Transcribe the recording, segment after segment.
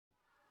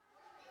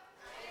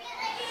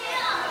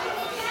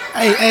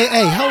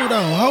Hey,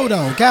 hold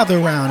on. Gather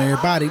around,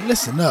 everybody.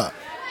 Listen up.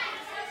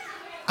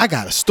 I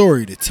got a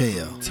story to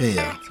tell.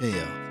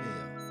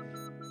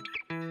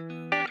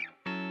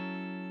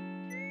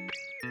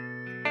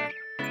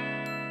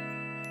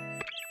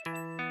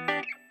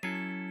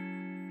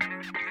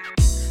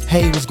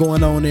 Hey, what's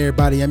going on,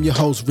 everybody? I'm your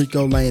host,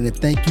 Rico Lane, and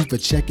thank you for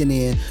checking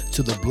in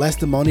to the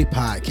Blesstimony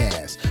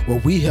Podcast, where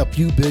we help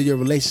you build your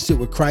relationship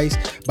with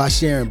Christ by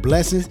sharing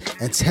blessings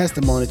and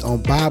testimonies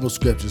on Bible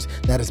scriptures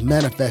that is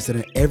manifested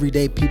in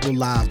everyday people's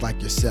lives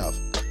like yourself.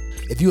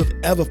 If you have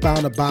ever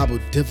found the Bible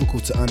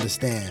difficult to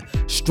understand,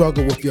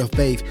 struggle with your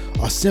faith,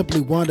 or simply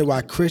wonder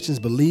why Christians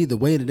believe the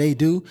way that they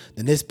do,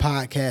 then this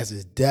podcast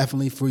is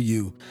definitely for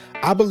you.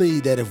 I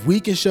believe that if we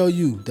can show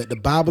you that the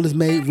Bible is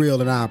made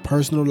real in our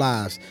personal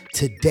lives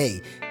today,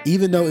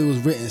 even though it was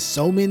written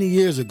so many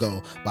years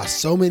ago by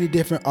so many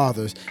different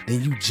authors,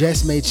 then you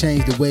just may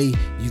change the way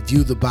you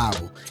view the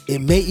Bible. It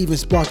may even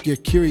spark your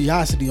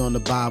curiosity on the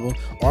Bible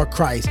or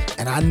Christ,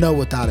 and I know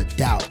without a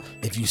doubt,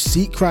 if you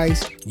seek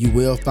Christ, you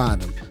will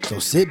find him. So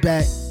sit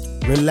back,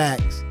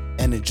 relax,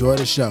 and enjoy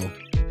the show.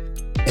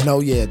 And oh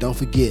yeah, don't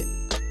forget,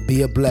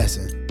 be a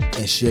blessing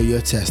and share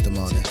your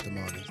testimony.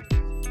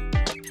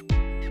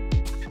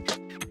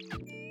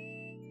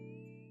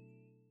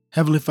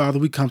 Heavenly Father,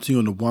 we come to you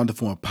in the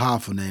wonderful and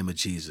powerful name of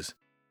Jesus.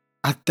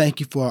 I thank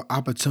you for an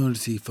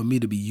opportunity for me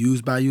to be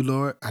used by you,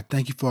 Lord. I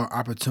thank you for an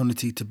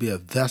opportunity to be a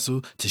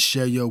vessel to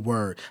share your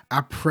word.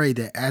 I pray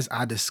that as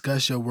I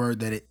discuss your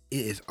word, that it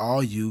is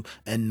all you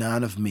and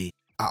none of me.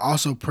 I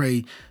also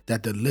pray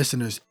that the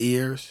listeners'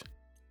 ears,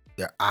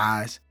 their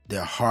eyes,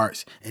 their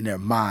hearts, and their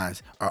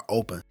minds are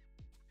open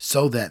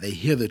so that they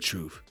hear the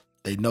truth,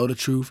 they know the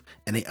truth,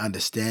 and they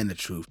understand the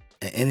truth.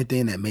 And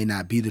anything that may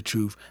not be the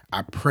truth,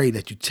 I pray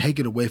that you take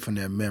it away from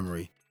their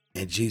memory.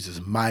 In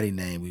Jesus' mighty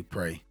name we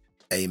pray.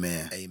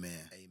 Amen.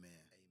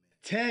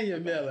 Tanya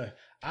Miller,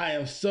 I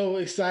am so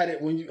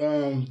excited when you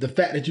the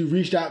fact that you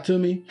reached out to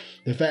me,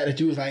 the fact that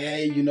you was like,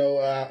 hey,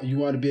 you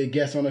want to be a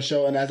guest on the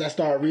show. And as I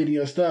started reading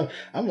your stuff,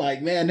 I'm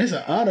like, man, it's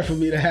an honor for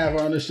me to have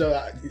her on the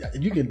show.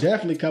 You can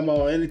definitely come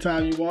on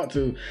anytime you want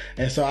to.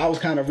 And so I was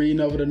kind of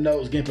reading over the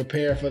notes, getting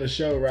prepared for the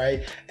show,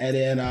 right? And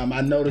then I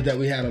noticed that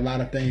we had a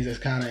lot of things that's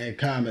kind of in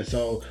common.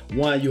 So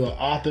one, you're an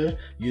author.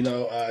 You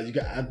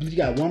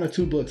got one or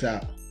two books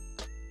out.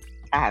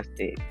 I have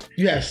 6.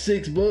 You have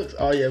 6 books?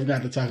 Oh yeah, we're gonna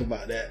have to talk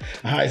about that.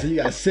 All right, so you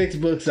got 6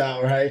 books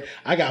out, right?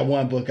 I got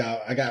 1 book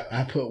out.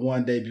 I put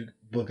 1 debut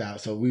book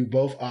out. So we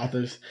both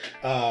authors.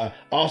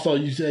 Also,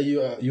 you said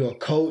you're a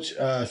coach.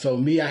 So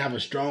me, I have a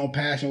strong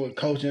passion with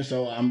coaching.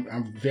 So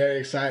I'm very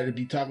excited to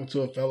be talking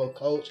to a fellow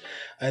coach.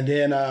 And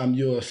then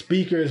you're a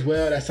speaker as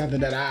well. That's something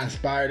that I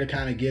aspire to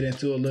kind of get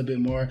into a little bit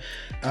more.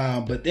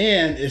 But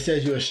then it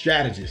says you're a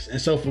strategist. And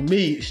so for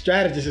me,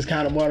 strategist is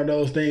kind of one of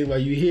those things where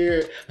you hear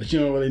it, but you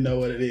don't really know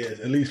what it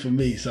is, at least for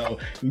me. So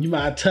you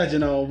mind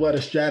touching on what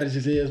a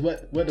strategist is?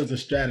 What does a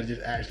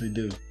strategist actually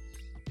do?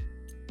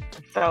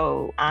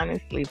 So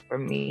honestly, for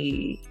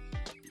me,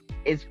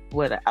 it's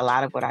a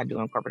lot of what I do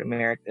in corporate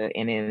America,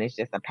 and then it's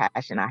just a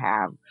passion I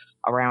have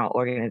around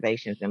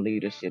organizations and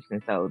leaderships,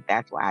 and so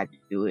that's why I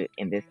do it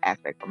in this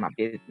aspect of my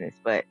business.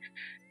 But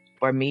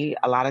for me,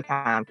 a lot of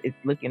times it's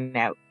looking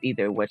at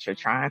either what you're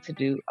trying to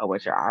do or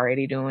what you're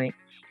already doing,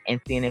 and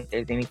seeing if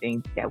there's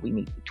anything that we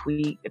need to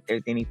tweak, if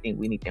there's anything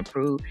we need to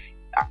improve,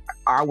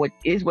 or what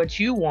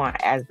you want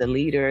as the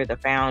leader, the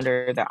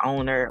founder, the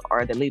owner,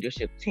 or the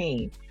leadership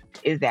team.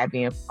 Is that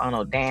being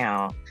funneled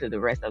down to the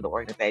rest of the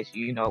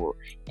organization?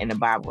 In the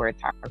Bible where it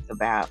talks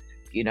about,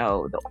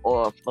 the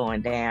oil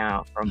flowing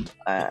down from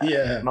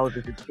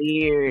Moses'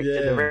 beard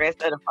to the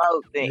rest of the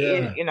folks.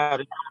 And, the tribe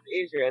of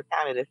Israel is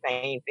kind of the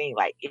same thing.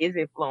 Like, is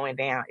it flowing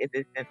down? Is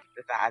it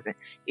synthesizing?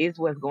 Is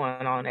what's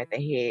going on at the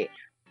head,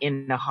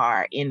 in the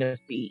heart, in the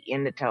feet,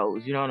 in the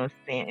toes? You know what I'm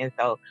saying? And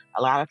so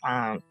a lot of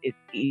times it's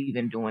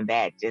even doing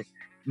that, just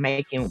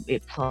making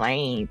it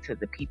plain to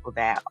the people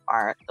that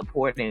are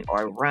supporting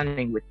or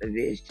running with the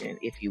vision,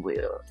 if you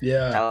will.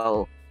 Yeah.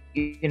 So,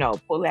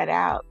 pull that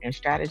out and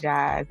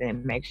strategize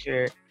and make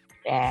sure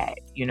that,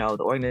 the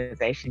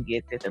organization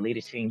gets it, the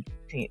leadership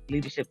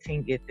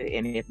team gets it.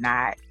 And if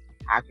not,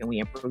 how can we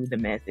improve the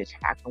message?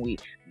 How can we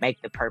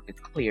make the purpose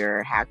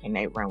clearer? How can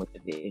they run with the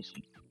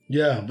vision?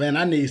 Yeah, man,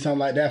 I need something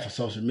like that for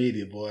social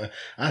media, boy.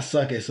 I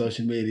suck at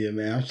social media,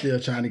 man. I'm still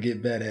trying to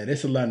get better at it.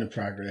 It's a learning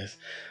progress.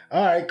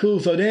 All right, cool.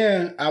 So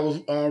then I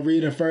was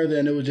reading further,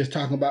 and it was just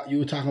you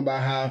were talking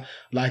about how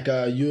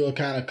you're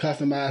kind of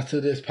customized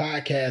to this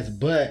podcast,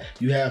 but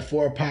you have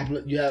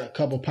a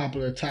couple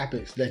popular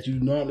topics that you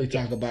normally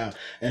talk about.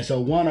 And so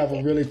one of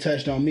them really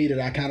touched on me that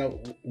I kind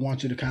of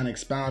want you to kind of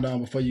expound on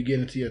before you get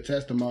into your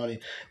testimony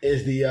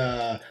is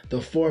the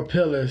 4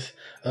 pillars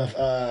of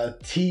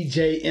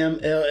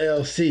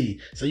TJMLLC.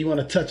 So you want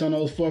to touch on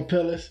those 4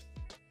 pillars?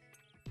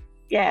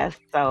 Yes,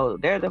 so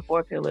they're the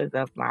four pillars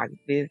of my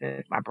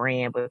business, my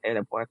brand, but they're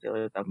the four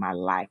pillars of my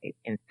life.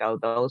 And so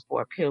those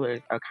four pillars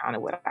are kind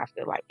of what I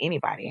feel like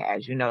anybody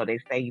has. You know, they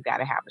say you got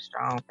to have a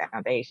strong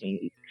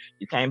foundation.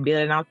 You can't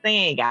build it on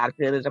sand, got to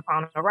build it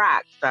upon a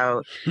rock.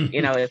 So,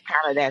 you know, it's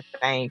kind of that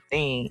same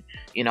thing.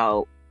 You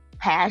know,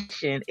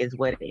 passion is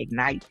what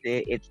ignites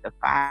it. It's the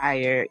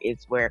fire.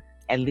 It's where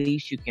at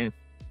least you can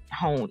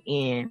hone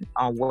in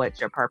on what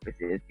your purpose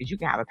is, because you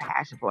can have a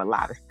passion for a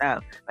lot of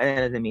stuff, but that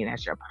doesn't mean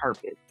that's your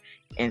purpose.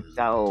 And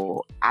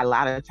so a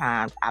lot of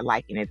times I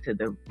liken it to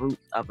the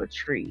roots of a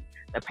tree.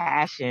 The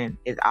passion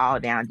is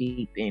all down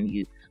deep in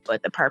you,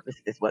 but the purpose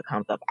is what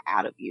comes up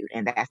out of you.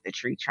 And that's the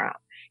tree trunk.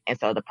 And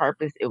so the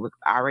purpose, it was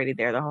already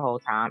there the whole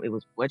time. It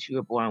was what you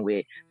were born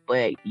with,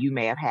 but you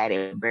may have had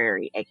it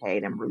buried, aka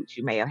them roots.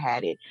 You may have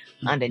had it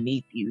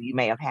underneath you. You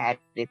may have had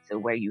it to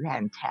where you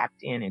hadn't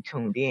tapped in and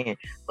tuned in,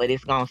 but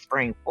it's gonna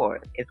spring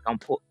forth.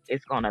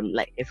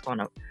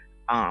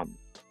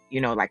 You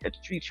know, like a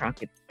tree trunk,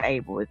 it's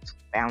stable, it's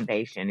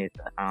foundation, it's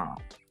a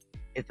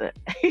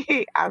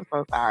I'm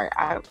so sorry.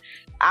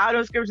 All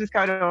those scriptures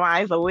come to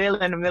mind. It's a wheel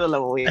in the middle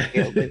of a wheel.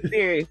 But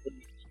seriously,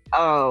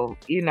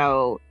 you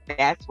know,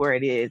 that's where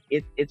it is.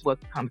 It's what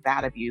comes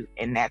out of you,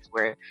 and that's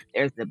where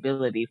there's the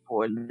ability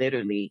for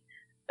literally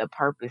the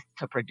purpose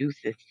to produce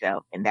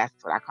itself, and that's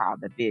what I call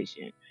the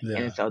vision. Yeah.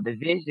 And so the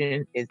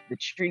vision is the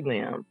tree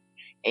limb,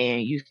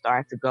 and you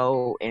start to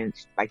go and,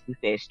 like you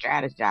said,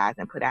 strategize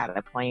and put out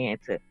a plan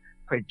to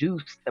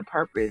produce the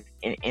purpose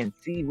and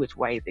see which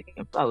ways it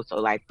can flow. So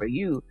like for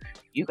you,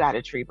 you got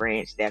a tree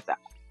branch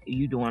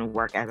you doing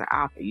work as an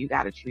author. You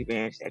got a tree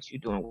branch that you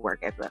doing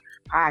work as a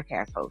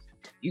podcast host.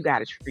 You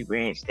got a tree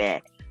branch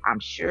that I'm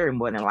sure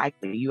more than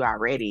likely you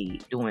already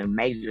doing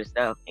major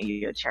stuff in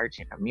your church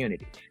and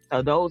community.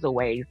 So those are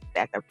ways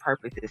that the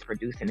purpose is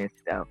producing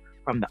itself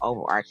from the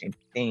overarching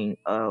thing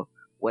of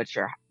what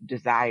your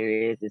desire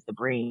is to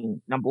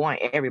bring, number one,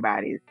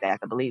 everybody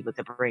that's a believer,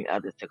 to bring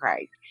others to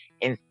Christ.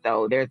 And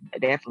so there's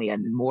definitely a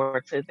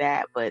more to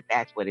that, but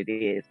that's what it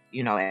is,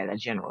 you know, as a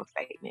general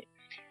statement.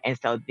 And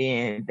so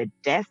then the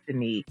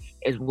destiny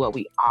is what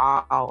we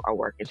all are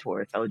working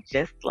towards. So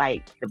just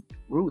like the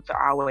roots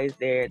are always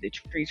there, the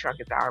tree trunk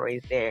is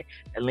always there,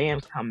 the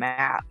limbs come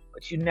out,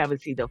 but you never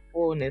see the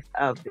fullness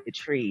of the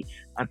tree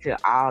until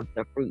all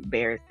the fruit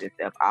bears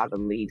itself, all the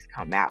leaves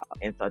come out.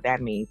 And so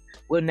that means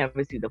we'll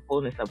never see the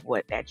fullness of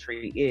what that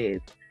tree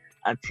is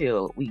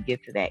until we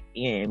get to that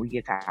end, we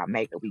get to our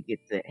maker, we get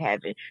to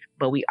heaven.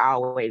 But we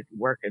always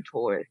working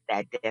towards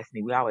that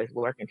destiny. We always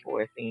working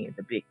towards seeing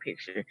the big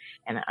picture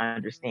and an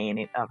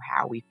understanding of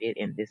how we fit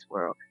in this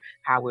world,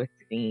 how we're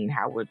seen,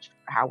 how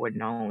we're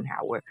known,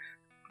 how we're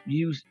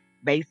used,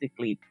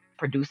 basically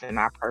producing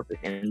our purpose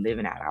and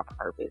living out our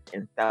purpose.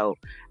 And so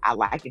I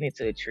liken it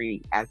to a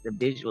tree as the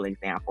visual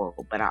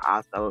example, but I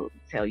also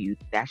tell you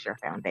that's your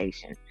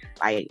foundation.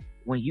 Like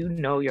when you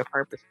know your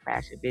purpose,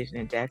 passion, vision,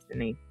 and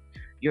destiny,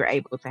 you're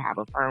able to have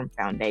a firm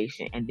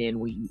foundation. And then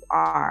when you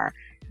are,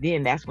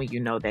 then that's when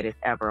you know that it's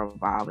ever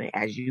evolving.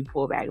 As you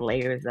pull back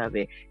layers of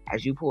it,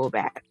 as you pull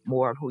back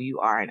more of who you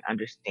are and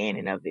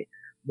understanding of it,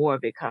 more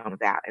of it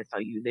comes out. And so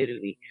you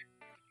literally,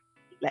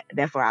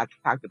 that's why I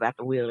talked about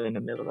the wheel in the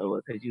middle of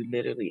it, because you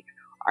literally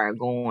are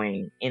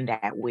going in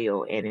that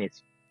wheel. And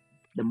it's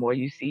the more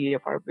you see your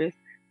purpose,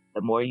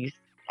 the more you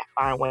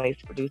find ways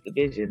to produce the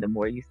vision, the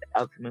more you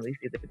ultimately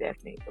see the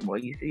destiny. The more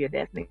you see your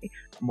destiny,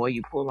 the more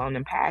you pull on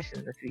them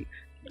passions to see,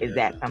 is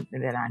that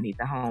something that I need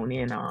to hone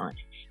in on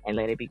and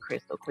let it be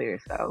crystal clear?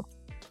 So,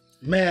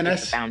 man,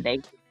 that's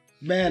foundation.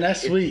 Man,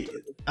 that's sweet.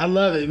 I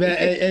love it, man.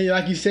 And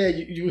like you said,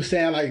 you were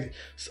saying like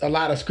a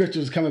lot of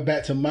scriptures coming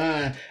back to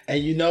mind.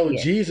 And you know,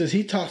 Jesus,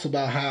 he talks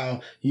about how,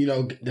 you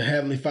know, the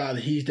Heavenly Father,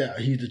 he's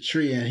the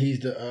tree and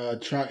he's the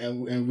trunk,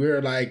 and we're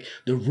like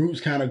the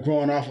roots kind of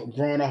growing off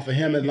of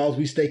him. As long as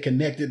we stay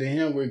connected to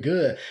him, we're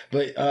good.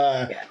 But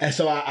and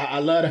so I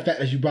love the fact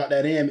that you brought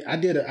that in.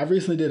 I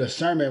recently did a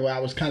sermon where I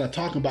was kind of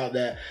talking about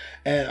that,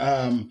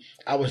 and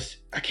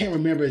I can't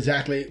remember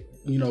exactly,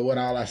 you know, what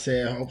all I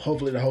said.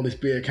 Hopefully the Holy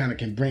Spirit kind of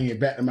can bring it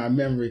back to my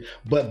memory.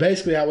 But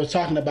basically I was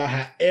talking about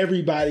how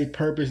everybody's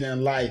purpose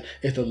in life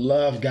is to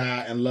love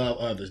God and love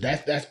others.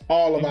 That's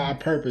all of our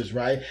purpose,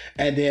 right?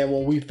 And then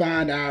when we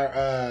find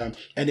and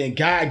then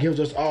God gives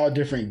us all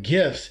different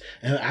gifts,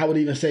 and I would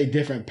even say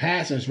different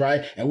passions,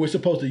 right? And we're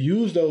supposed to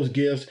use those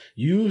gifts,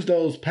 use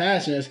those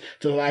passions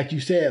to, like you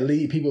said,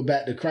 lead people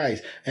back to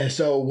Christ. And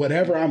so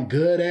whatever I'm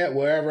good at,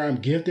 wherever I'm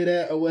gifted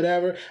at or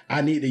whatever,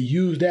 I need to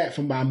use that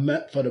for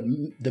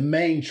the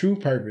main true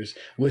purpose,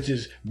 which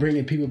is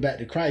bringing people back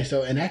to Christ.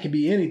 So, and that can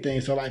be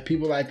anything. So like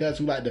people like us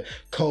who like to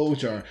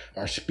coach or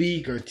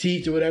speak or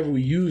teach or whatever,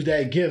 we use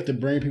that gift to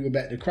bring people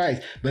back to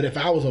Christ. But if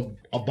I was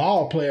a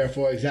ball player,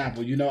 for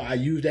example, you know, I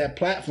use that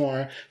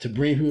platform to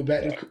bring people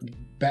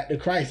back to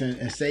Christ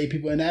and save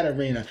people in that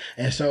arena.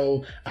 And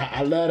so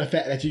I love the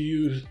fact that you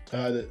use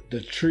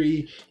the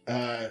tree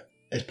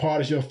as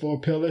part of your 4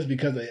 pillars,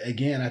 because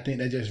again, I think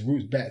that just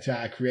roots back to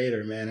our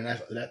Creator, man,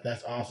 and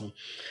that's awesome.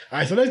 All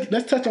right, so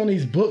let's touch on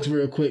these books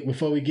real quick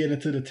before we get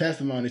into the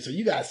testimony. So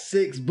you got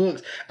 6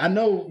 books. I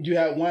know you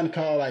had one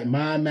called like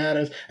Mind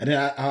Matters, and then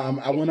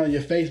I went on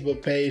your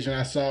Facebook page and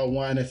I saw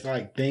one that's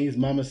like Things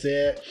Mama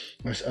Said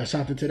or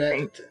something to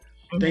that.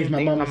 Things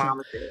my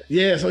mama said.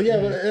 Yeah, so yeah,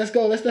 let's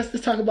go. Let's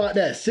talk about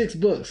that. 6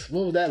 books.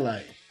 What was that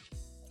like?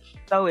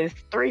 So it's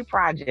 3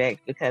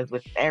 projects, because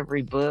with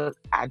every book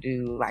I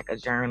do like a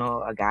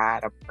journal, a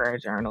guide, a prayer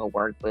journal, a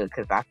workbook,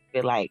 because I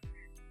feel like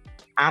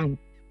I'm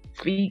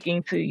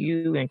speaking to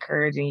you,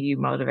 encouraging you,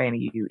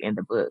 motivating you in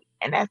the book.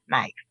 And that's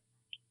nice.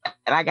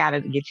 And I got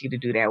to get you to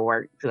do that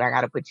work too. I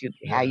got to put you,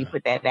 how you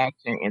put that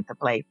action into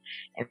place.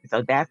 And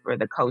so that's where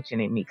the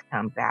coaching in me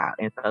comes out.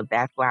 And so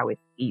that's why with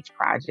each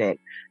project,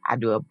 I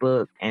do a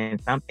book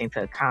and something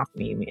to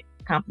accompany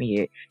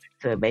it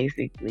to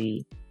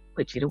basically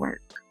put you to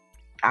work.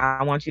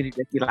 I want you to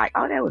just be like,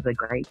 oh, that was a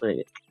great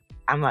book.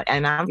 I'm like,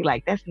 and I'll be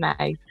like, that's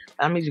nice.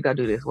 I need you to go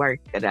do this work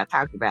that I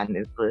talked about in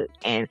this book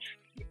and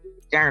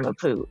journal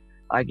too,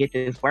 or get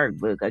this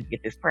workbook, or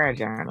get this prayer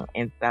journal.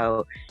 And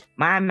so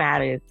Mind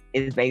Matters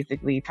is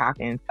basically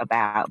talking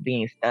about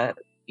being stuck.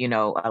 You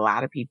know, a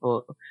lot of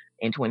people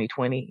in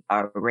 2020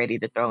 are ready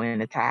to throw in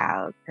the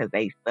towels because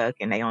they stuck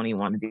and they don't even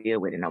want to deal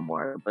with it no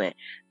more. But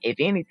if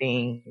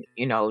anything,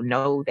 you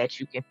know that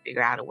you can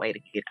figure out a way to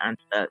get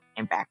unstuck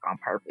and back on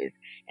purpose.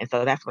 And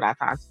so that's what I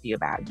talked to you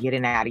about,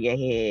 getting out of your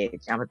head,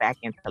 jumping back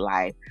into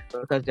life,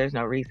 because there's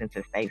no reason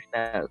to stay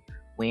stuck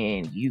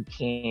when you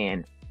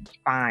can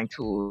find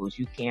tools,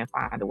 you can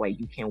find a way,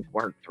 you can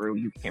work through,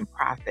 you can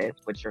process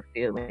what you're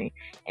feeling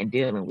and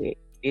dealing with.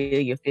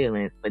 Feel your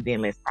feelings, but then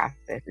let's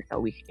process it so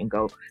we can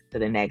go to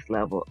the next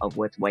level of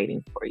what's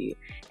waiting for you.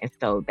 And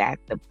so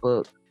that's the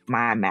book,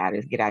 Mind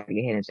Matters, Get Out of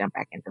Your Head and Jump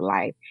Back into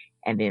Life.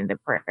 And then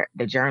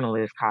the journal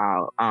is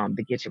called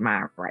the Get Your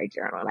Mind Right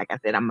journal. Like I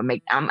said, I'm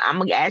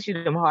gonna ask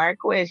you them hard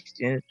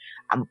questions.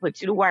 I'm gonna put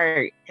you to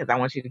work because I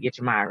want you to get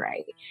your mind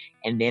right.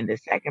 And then the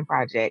second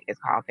project is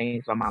called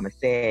Things My Mama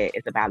Said.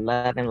 It's about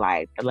love and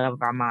life, the love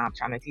of our mom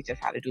trying to teach us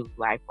how to do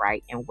life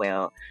right and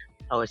well.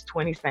 So it's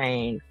 20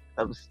 sayings.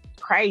 So it was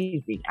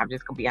crazy. I'm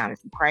just gonna be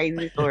honest,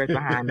 crazy stories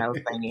behind those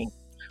sayings,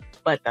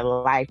 but the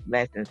life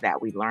lessons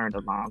that we learned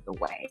along the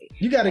way.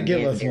 You got to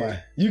give us one.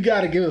 You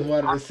got to give us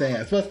one of the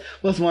sayings.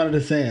 What's one of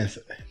the sayings?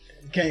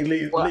 Can't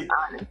leave. Well,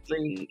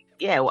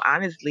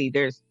 honestly,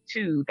 there's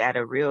 2 that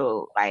are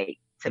real, like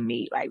to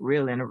me, like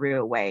real in a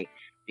real way,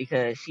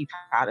 because she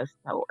taught us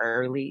so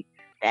early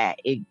that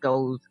it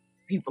goes.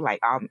 People like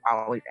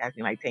always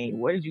asking, like, saying,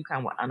 where did you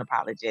come with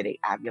unapologetic?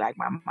 I'd be like,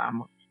 my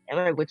mama. And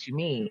they're like, what you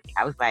mean?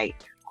 I was like,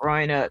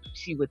 growing up,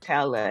 she would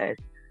tell us,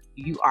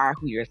 you are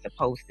who you're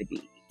supposed to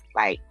be.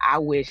 Like, I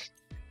wish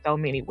so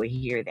many would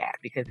hear that,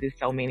 because there's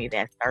so many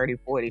that's 30,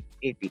 40,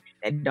 50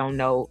 that don't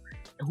know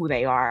who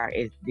they are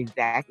is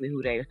exactly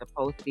who they're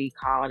supposed to be,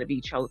 called to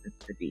be, chosen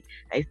to be.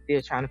 They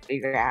still trying to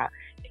figure out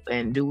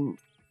and do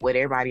what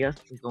everybody else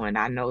is doing.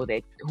 I know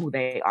that who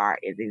they are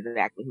is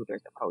exactly who they're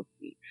supposed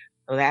to be.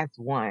 So that's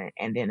one.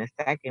 And then the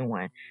second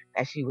one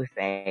that she would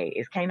say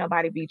is, can't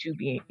nobody beat you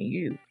being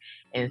you.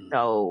 And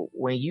so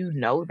when you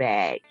know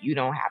that, you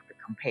don't have to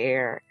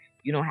compare,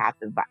 you don't have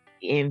to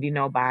envy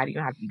nobody, you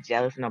don't have to be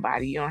jealous of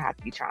nobody, you don't have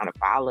to be trying to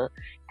follow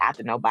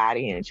after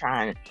nobody and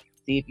trying to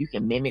see if you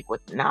can mimic what.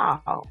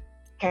 No,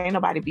 can't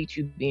nobody beat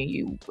you being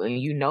you. When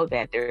you know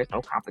that there is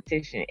no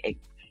competition,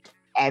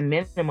 at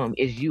minimum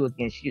is you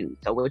against you.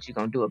 So what you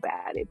gonna do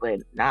about it? But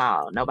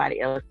no, nobody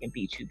else can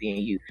beat you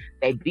being you.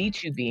 They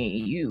beat you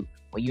being you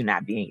when you're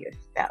not being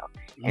yourself.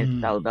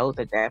 And so those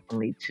are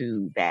definitely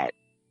 2 that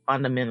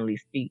fundamentally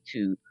speak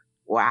to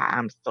why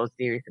I'm so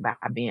serious about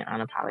being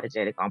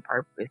unapologetic on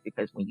purpose,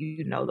 because when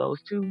you know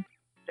those 2,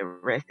 the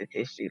rest is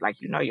history.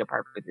 Like, you know your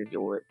purpose is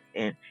yours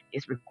and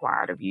it's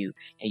required of you,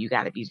 and you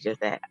got to be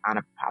just that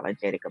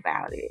unapologetic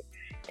about it.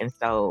 And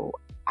so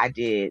I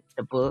did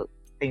the book,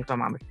 Things My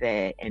Mama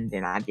Said, and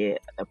then I did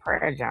the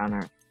prayer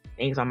genre,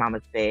 Things My Mama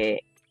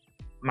Said.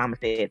 Mama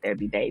said there'd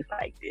be days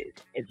like this.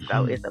 And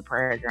so it's a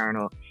prayer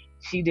journal.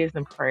 She did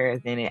some prayers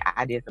in it.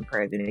 I did some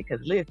prayers in it.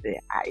 Because listen,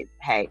 I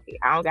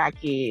don't got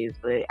kids,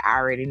 but I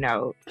already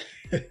know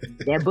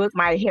that book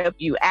might help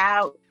you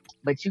out,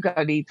 but you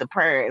gonna need some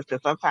prayers,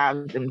 because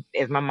sometimes,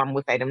 as my mom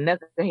would say, them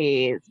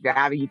knuckleheads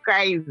driving you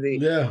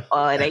crazy,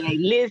 or they ain't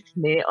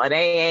listening, or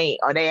they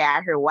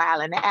out here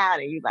wilding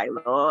out, and you like,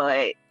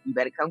 Lord, you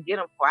better come get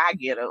them before I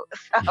get them.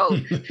 So,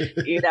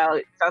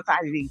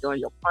 sometimes you need to go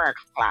in your prayer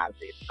closet.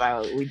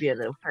 So we did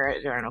a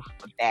prayer journal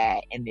for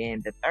that, and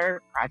then the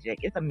third project,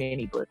 it's a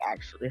mini book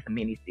actually, it's a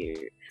mini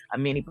series, a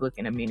mini book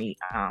and a mini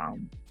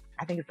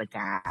I think it's a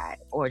guide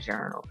or a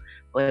journal,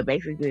 but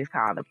basically it's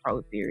called the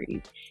Pro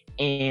Series.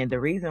 And the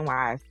reason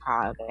why it's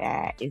called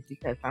that is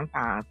because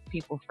sometimes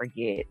people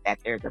forget that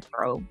there's a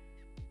pro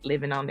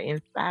living on the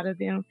inside of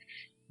them.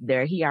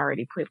 He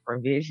already put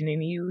provision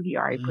in you. He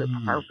already put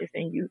purpose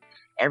in you.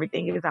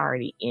 Everything is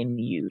already in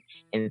you.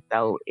 And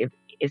so if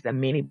it's a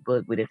mini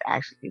book, but it's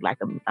actually like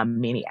a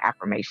mini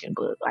affirmation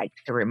book, like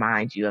to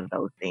remind you of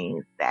those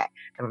things, that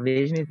the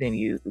provision is in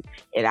you.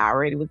 It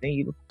already was in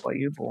you before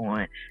you were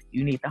born.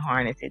 You need to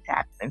harness it,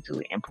 tap into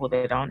it, and pull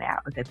it on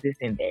out because it's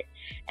in there.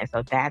 And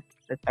so that's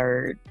the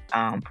third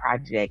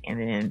project, and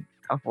then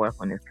a fourth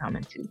one is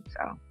coming too.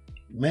 So.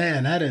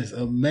 Man, that is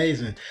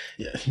amazing.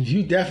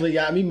 You definitely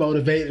got me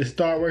motivated to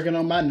start working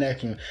on my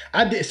next one.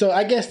 I did. So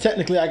I guess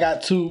technically I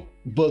got 2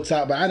 books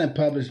out, but I didn't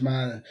publish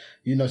mine,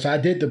 so I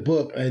did the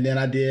book and then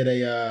I did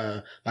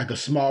a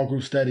small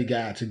group study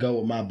guide to go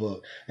with my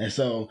book. And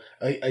so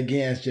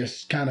again, it's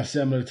just kind of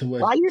similar to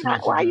what.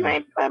 Why you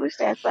ain't published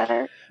that,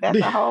 sir? That's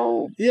a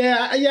whole.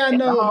 Yeah, I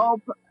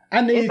know.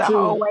 It's a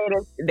whole way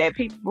that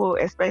people,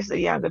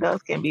 especially young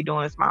adults, can be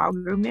doing small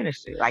group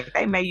ministry. Like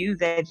they may use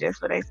that just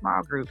for their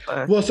small group.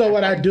 Well, so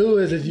what I do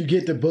is, if you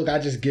get the book, I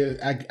just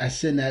I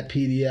send that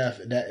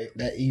PDF,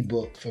 that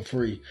ebook for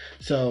free.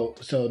 So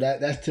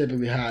that's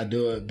typically how I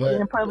do it. But you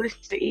can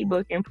publish the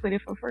ebook and put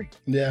it for free.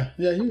 Yeah,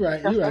 you're right.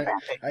 You're right.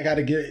 I got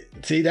to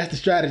see, that's the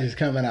strategies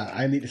coming out.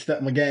 I need to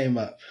step my game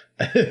up.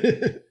 All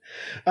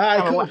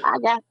right, cool. I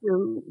got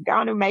to go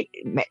on and make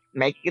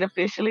it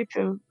officially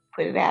too.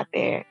 Put it out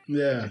there.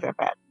 Yeah.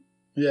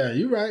 Yeah,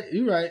 you're right.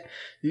 You're right.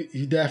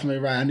 You're definitely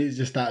right. I need to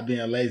just stop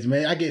being lazy,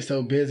 man. I get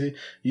so busy.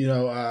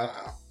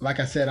 Like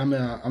I said,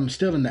 I'm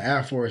still in the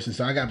Air Force, and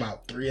so I got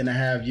about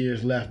 3.5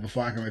 years left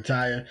before I can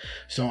retire.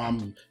 So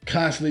I'm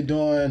constantly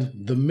doing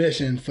the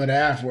mission for the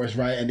Air Force,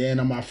 right? And then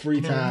on my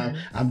free time,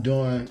 I'm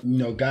doing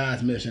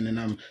God's mission, and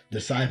I'm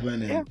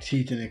discipling and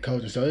teaching and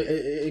coaching. So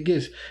it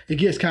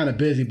gets kind of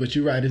busy. But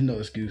you're right. There's no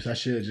excuse. I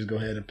should just go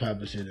ahead and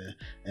publish it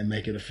and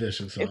make it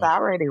official. So it's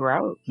already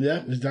wrote.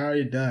 Yeah, it's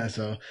already done.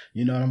 So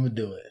you know what I'm gonna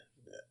do it.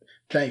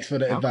 Thanks for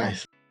the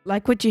advice.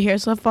 Like what you hear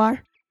so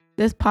far?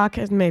 This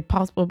podcast is made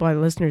possible by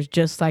listeners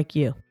just like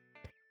you.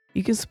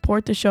 You can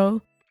support the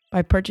show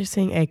by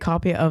purchasing a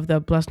copy of the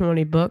Blessed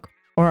Money book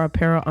or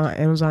apparel on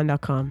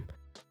Amazon.com.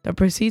 The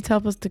proceeds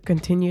help us to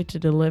continue to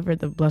deliver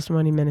the Blessed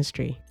Money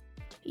ministry.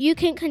 You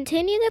can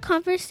continue the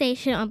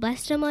conversation on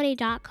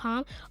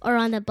blessedmoney.com or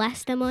on the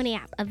Blessed Money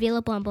app,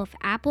 available on both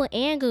Apple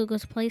and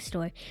Google's Play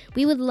Store.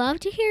 We would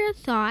love to hear your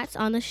thoughts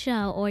on the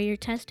show or your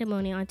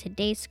testimony on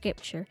today's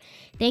scripture.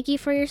 Thank you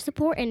for your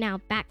support, and now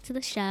back to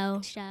the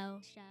show.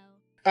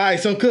 All right,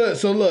 so good.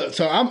 So look,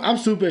 I'm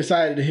super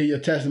excited to hear your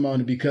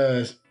testimony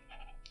because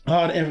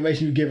all the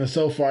information you've given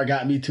so far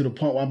got me to the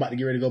point where I'm about to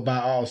get ready to go buy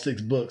all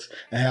 6 books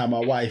and have my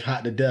wife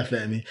hot to death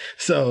at me.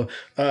 So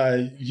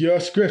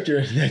your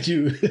scripture that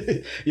you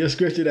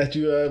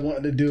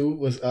wanted to do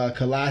was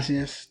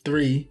Colossians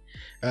 3,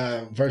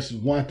 verses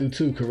 1 through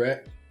 2,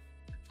 correct?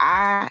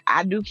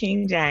 I do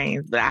King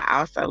James, but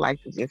I also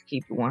like to just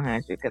keep it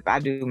 100 because I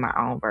do my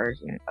own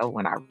version of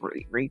when I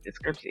read the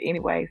scripture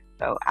anyway.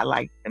 So I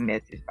like the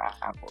Message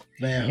Bible.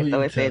 Man,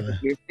 so it says,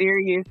 if you're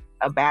serious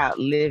about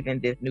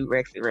living this new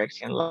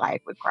resurrection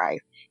life with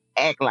Christ,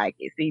 act like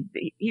it. See,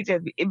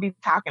 it be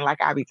talking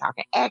like I be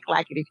talking. Act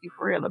like it if you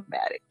for real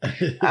about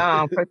it.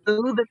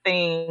 Pursue the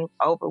things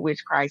over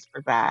which Christ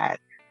presides.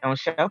 Don't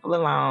shuffle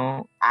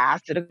along,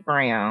 eyes to the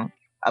ground.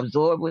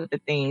 Absorb with the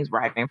things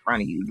right in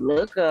front of you.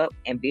 Look up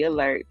and be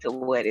alert to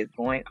what is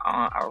going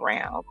on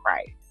around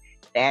Christ.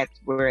 That's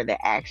where the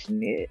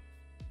action is.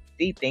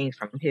 See things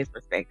from his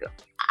perspective.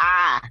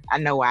 I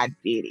know I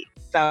did it.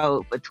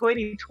 So for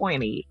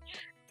 2020,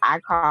 I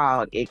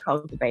called it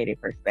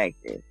cultivated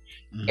perspective.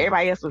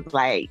 Everybody else was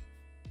like,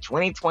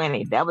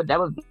 2020,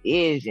 double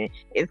vision.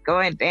 It's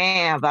going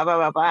down, blah, blah,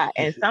 blah, blah.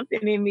 And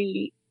something in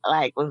me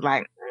was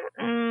like,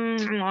 it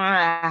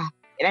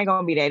ain't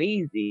going to be that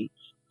easy.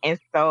 And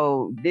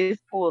so this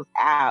pulls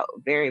out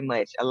very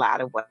much a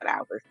lot of what I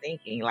was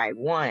thinking. Like,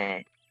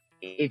 one,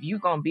 if you're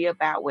going to be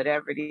about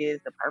whatever it is,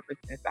 the purpose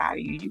inside of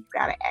you, you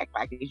got to act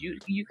like it.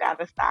 You got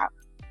to stop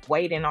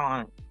waiting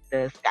on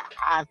the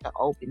skies to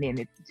open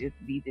and it to just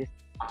be this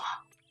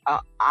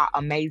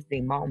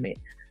amazing moment.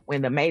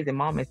 When the amazing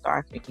moment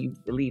starts, when you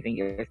believe in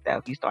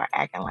yourself, you start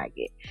acting like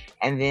it.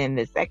 And then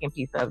the second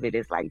piece of it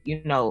is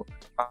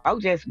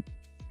folks just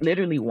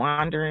literally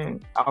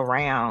wandering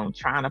around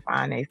trying to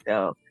find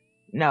themselves.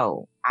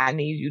 No, I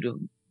need you to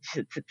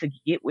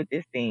get with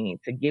this thing,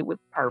 to get with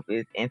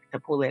purpose and to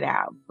pull it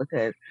out,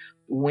 because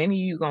when are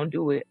you going to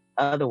do it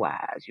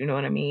otherwise? You know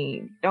what I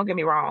mean? Don't get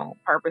me wrong.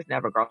 Purpose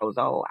never grows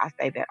old. I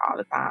say that all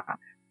the time.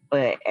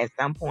 But at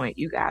some point,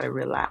 you got to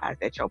realize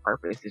that your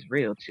purpose is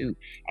real too.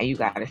 And you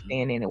got to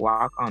stand in and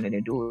walk on it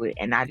and do it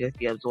and not just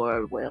be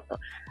absorbed. Well,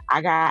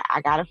 I got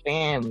a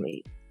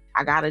family.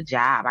 I got a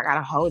job. I got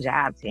a whole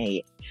job 10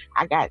 years.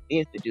 I got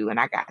this to do and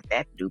I got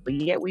that to do. But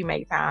yet we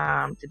make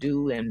time to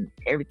do and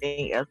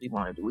everything else we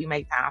want to do. We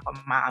make time for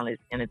mindless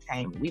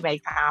entertainment. We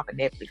make time for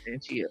Netflix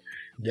and chill.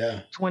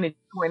 Yeah.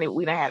 2020,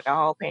 we done had the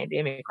whole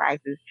pandemic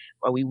crisis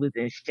where we was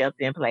in shelter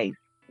in place.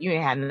 You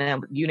didn't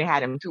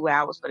have them 2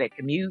 hours for that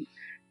commute.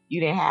 You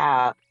didn't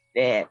have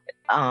that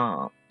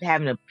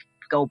having to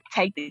go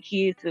take the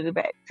kids to the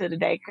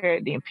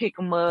daycare, then pick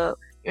them up.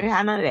 You didn't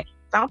have none of that.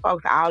 Some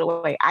folks are all the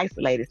way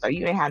isolated, so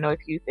you didn't have no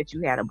excuse that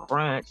you had a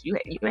brunch. You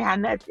didn't have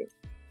nothing.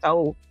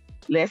 So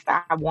let's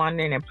stop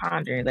wondering and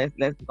pondering.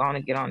 Let's go on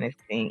and get on this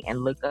thing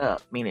and look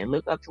up. Meaning,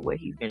 look up to what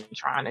he's been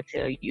trying to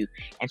tell you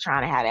and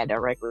trying to have that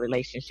direct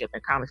relationship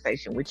and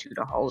conversation with you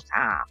the whole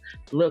time.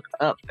 Look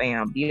up,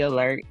 fam. Be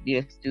alert. Be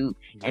astute,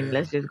 and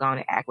let's just go on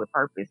and act with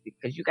purpose,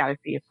 because you got to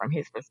see it from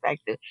his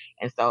perspective.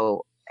 And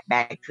so,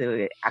 back to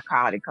it, I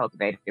called it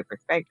cultivated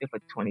perspective for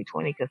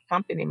 2020, because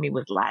something in me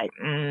was like,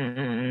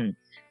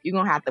 you're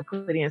gonna have to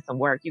put in some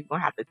work. You're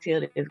gonna have to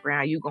till this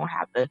ground. You're gonna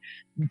have to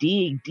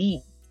dig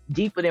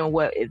deeper than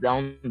what is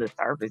on the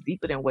surface,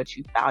 deeper than what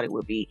you thought it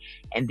would be.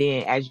 And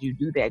then as you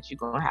do that, you're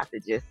going to have to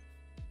just,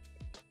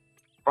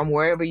 from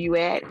wherever you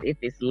at, if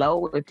it's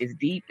low, if it's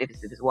deep, if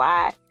it's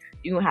wide,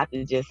 you're going to have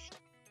to just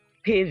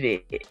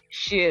pivot,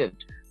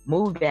 shift,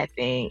 move that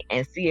thing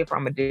and see it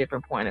from a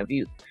different point of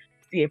view.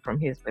 See it from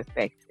his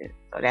perspective.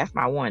 So that's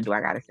my one. Do I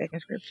got a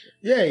second scripture?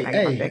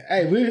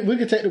 Hey, we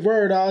can take the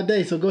word all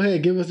day. So go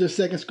ahead, give us your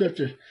second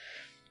scripture.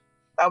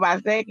 So my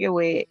second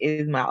one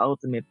is my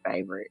ultimate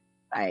favorite.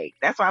 Like,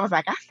 that's why I was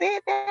like, I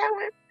said that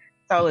one.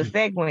 So the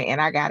second one, and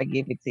I gotta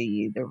give it to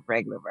you, the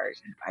regular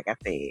version. Like I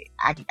said,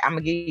 I'm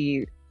gonna give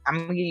you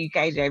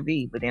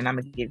KJV, but then I'm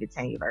gonna give you the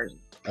 10-year version.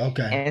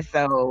 Okay. And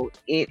so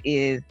it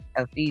is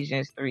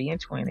Ephesians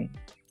 3:20.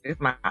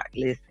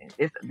 This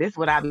is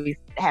what I be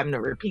having to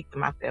repeat to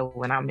myself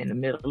when I'm in the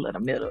middle of the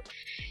middle.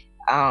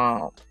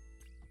 Now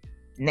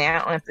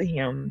unto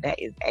him that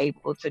is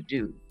able to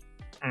do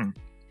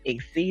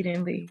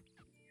exceedingly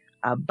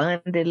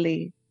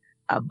abundantly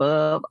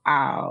above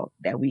all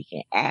that we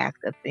can ask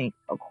or think,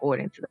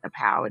 according to the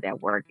power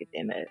that worketh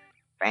in us.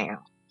 Bam.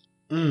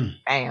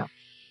 Bam.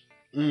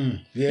 Yeah.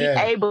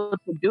 He's able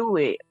to do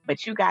it,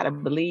 but you got to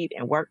believe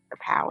and work the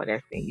power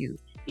that's in you.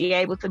 He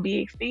able to be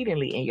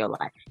exceedingly in your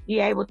life. He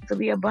able to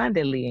be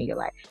abundantly in your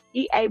life.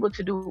 He able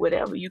to do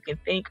whatever you can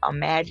think,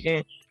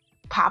 imagine,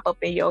 pop up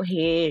in your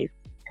head,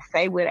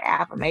 say with an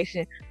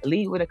affirmation,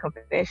 lead with a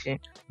confession,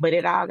 but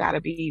it all got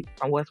to be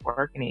from what's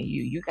working in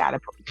you. You got to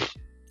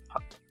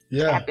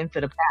tap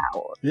into the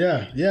power.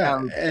 Yeah.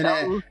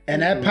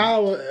 And that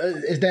power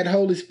is that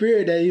Holy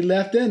Spirit that he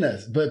left in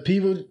us. But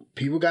people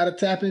got to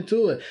tap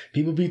into it.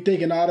 People be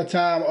thinking all the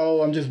time,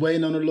 oh, I'm just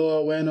waiting on the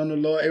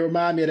Lord. It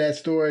reminded me of that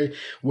story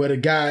where the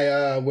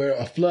guy, where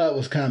a flood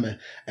was coming.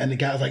 And the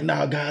guy was like,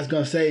 no, God's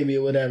going to save me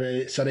or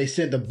whatever. So they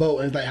sent the boat.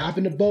 And it's like, hop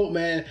in the boat,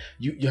 man.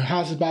 Your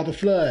house is about to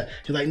flood.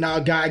 He's like, no,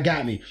 God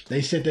got me.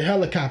 They sent the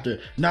helicopter.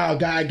 No,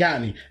 God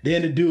got me.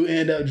 Then the dude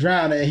ended up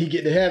drowning and he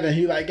get to heaven.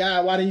 He like,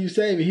 God, why didn't you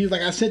save me? He was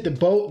like, I sent the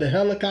boat, the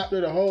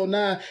helicopter, the whole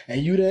nine,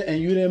 and you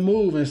didn't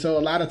move. And so a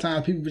lot of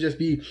times people would just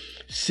be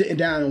sitting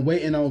down and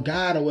waiting on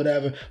God or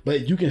whatever,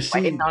 but you can see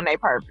waiting on their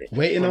purpose,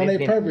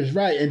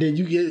 right? And then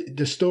you get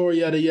the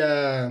story of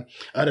the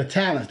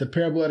talents, the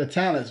parable of the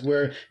talents,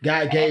 where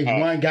God gave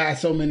one guy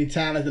so many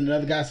talents and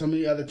another guy so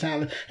many other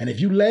talents. And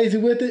if you lazy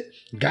with it,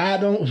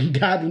 God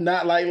do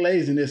not like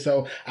laziness.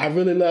 So I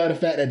really love the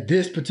fact that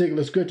this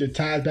particular scripture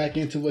ties back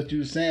into what you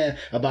were saying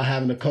about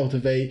having to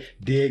cultivate,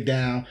 dig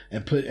down,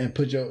 and put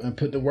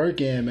the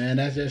work in, man.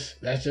 That's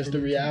just the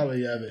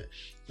reality of it.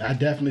 I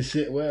definitely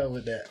sit well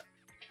with that.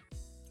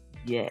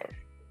 Yes.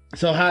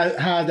 So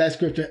how that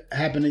scripture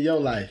happened in your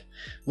life?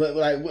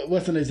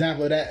 What's an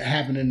example of that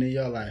happening in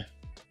your life?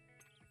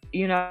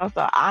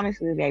 So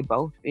honestly, they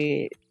both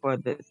fit for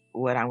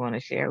what I want to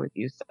share with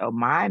you. So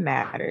Mind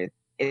Matters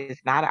is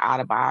not an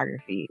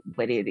autobiography,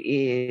 but it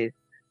is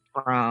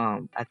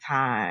from a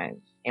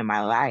time in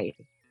my life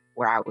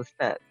where I was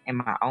stuck in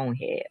my own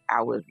head.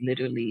 I was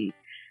literally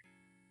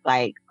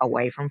like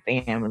away from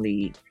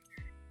family.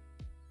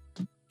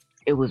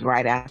 It was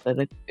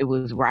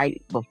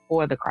right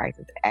before the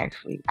crisis,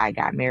 actually. I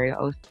got married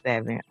in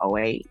 07,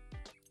 08,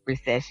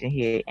 recession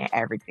hit and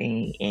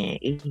everything, and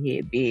it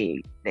hit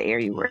big, the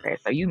area we're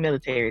at. So you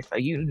military, so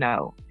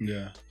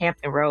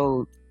Hampton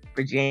Roads,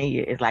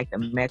 Virginia is like the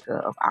mecca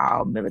of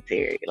all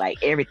military, like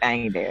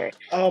everything there.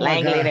 Oh my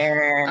Langley God.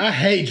 there. I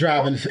hate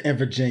driving in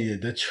Virginia.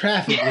 The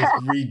traffic is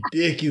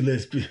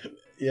ridiculous.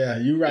 Yeah,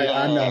 you're right.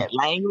 Yeah, I know.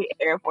 Langley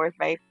Air Force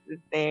Base is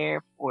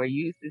there, Fort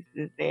Eustis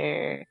is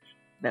there,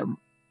 the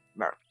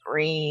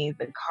Marines,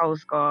 the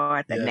Coast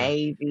Guard, the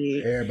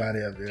Navy.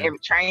 Everybody up there.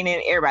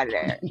 Training, everybody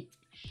there.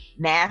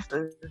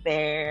 NASA's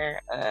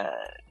there.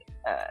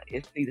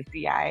 It's the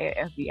CIA,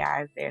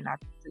 FBI is there,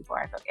 not too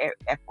far. So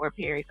at Fort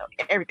Perry, so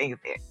everything is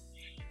there.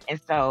 And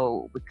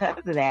so because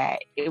of that,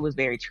 it was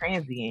very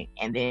transient.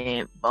 And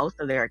then most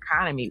of their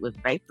economy was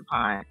based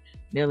upon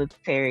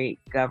military,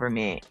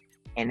 government,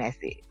 and that's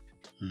it.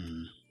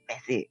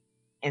 That's it.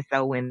 And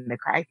so when the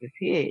crisis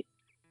hit,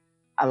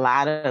 a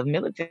lot of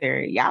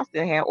military, y'all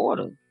still had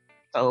orders.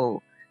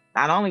 So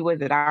not only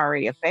was it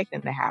already affecting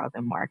the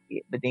housing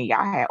market, but then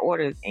y'all had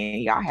orders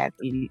and y'all had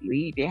to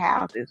leave your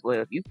houses.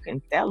 Well, if you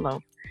couldn't sell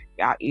them,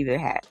 y'all either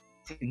had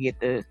to get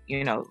the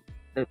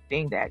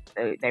thing that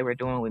they were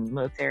doing with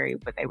military,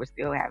 but they were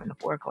still having to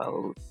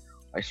foreclose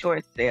or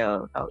short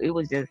sale. So it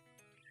was just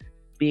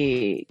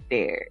big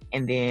there.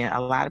 And then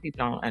a lot of people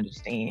don't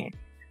understand,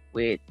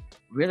 with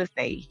real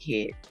estate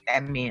hit,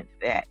 that meant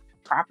that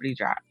property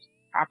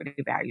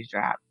values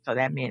dropped. So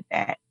that meant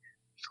that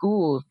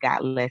schools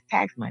got less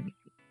tax money.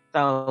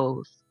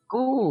 So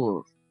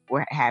schools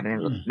were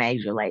having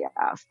major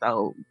layoffs.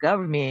 So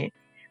government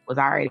was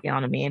already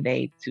on a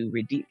mandate to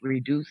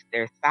reduce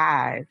their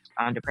size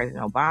under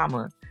President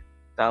Obama.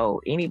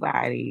 So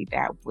anybody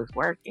that was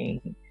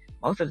working,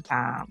 most of the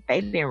time,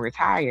 they didn't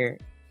retire.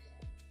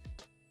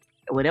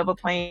 Whatever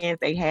plans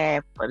they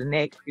had for the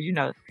next, because you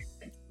know,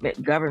 the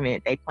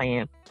government, they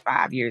plan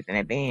 5 years in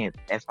advance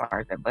as far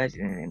as their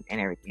budgeting and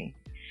everything.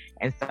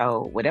 And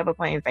so whatever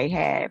plans they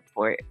had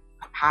for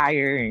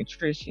hire and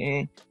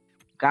attrition,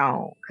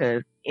 gone.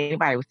 Because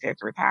anybody was set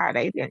to retire,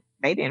 they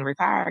didn't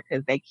retire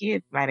because their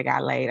kids might have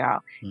got laid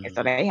off. And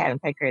so they had to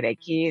take care of their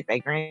kids, their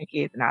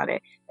grandkids and all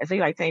that. And so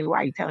you're like, saying, why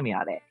are you telling me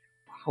all that?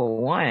 For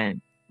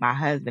one, my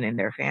husband and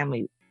their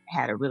family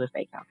had a real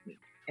estate company,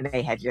 and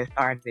they had just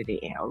started it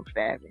in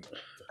 2007.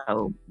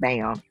 So,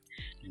 bam.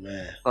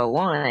 Man. For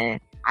one,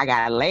 I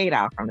got laid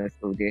off from the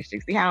school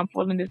district. See how I'm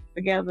pulling this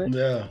together?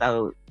 Yeah.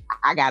 So,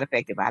 I got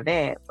affected by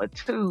that. But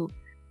two,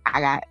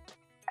 I got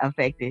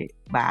affected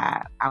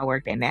by, I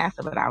worked at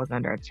NASA, but I was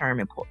under a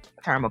term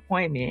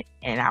appointment,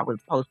 and I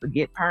was supposed to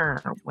get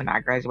perm when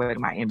I graduated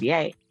my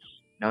MBA.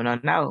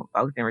 No.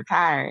 Folks didn't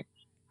retire.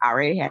 I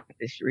already had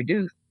to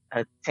reduce.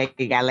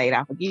 It got laid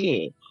off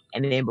again.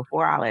 And then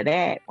before all of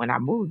that, when I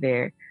moved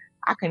there,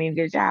 I couldn't even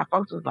get a job.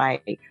 Folks was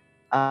like,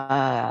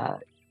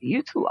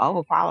 you too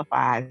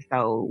overqualified,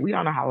 so we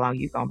don't know how long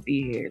you're going to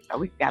be here. So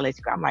we got to let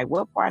you go. I'm like,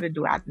 what part of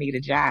do I need a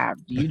job?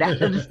 Do you not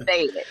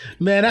understand?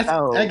 Man,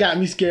 that got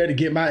me scared to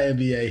get my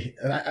MBA.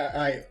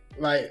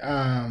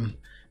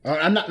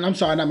 I'm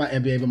sorry, not my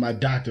MBA, but my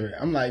doctorate.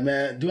 I'm like,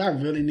 man, do I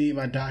really need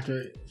my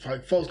doctorate?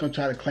 Like, folks gonna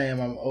try to claim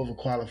I'm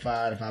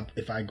overqualified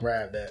if I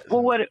grab that.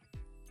 Well,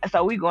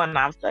 so we going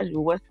off subject.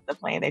 What's the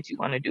plan that you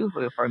want to do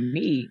for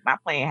me? My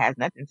plan has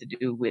nothing to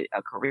do with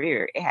a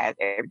career. It has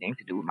everything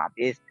to do with my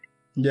business.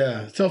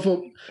 Yeah.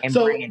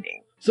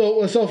 Branding.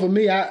 So for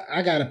me,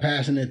 I got a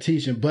passion in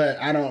teaching, but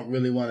I don't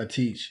really want to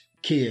teach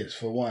kids,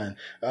 for one.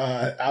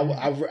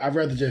 I'd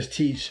rather just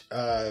teach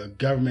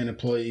government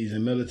employees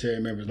and military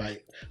members,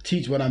 like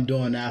teach what I'm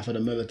doing now for the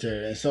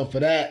military. And so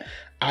for that,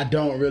 I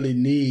don't really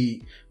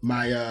need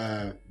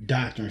my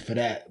doctorate for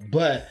that.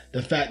 But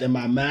the fact that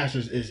my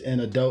master's is in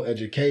adult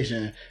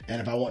education,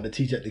 and if I want to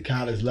teach at the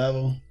college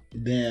level,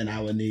 then I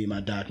would need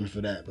my doctorate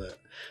for that. But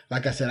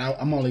like I said,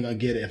 I'm only going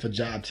to get it if a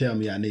job tell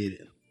me I need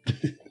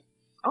it.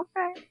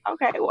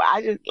 Okay.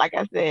 Well, like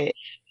I said,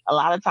 a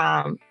lot of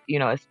times,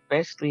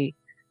 especially,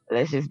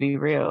 let's just be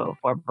real,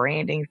 for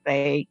branding's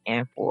sake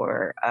and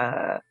for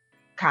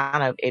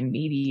kind of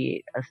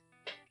immediate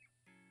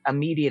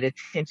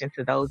attention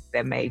to those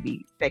that may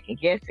be second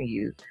guessing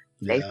you.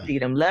 Yeah. They see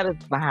them letters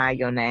behind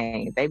your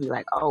name. They be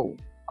like,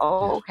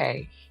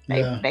 okay.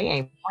 They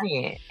ain't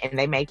playing, and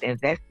they make the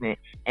investment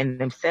in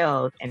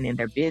themselves and in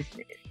their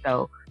business.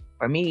 So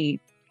for me,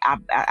 I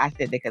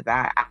said that because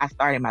I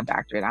started my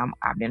doctorate.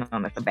 I've been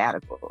on a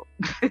sabbatical,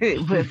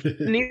 but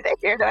neither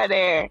here nor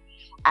there.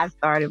 I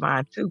started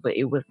mine too, but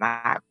it was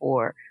not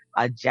for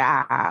a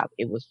job.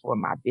 It was for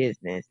my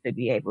business to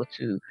be able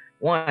to.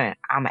 One,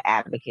 I'm an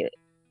advocate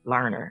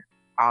learner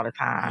all the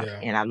time,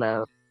 and I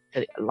love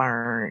to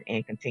learn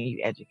and continue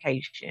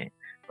education.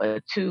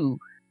 But two,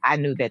 I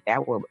knew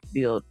that would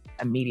build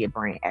immediate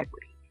brand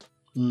equity.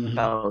 Mm-hmm.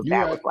 So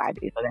that was what I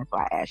did. So that's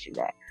why I asked you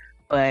that.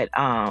 But,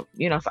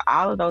 so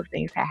all of those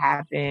things had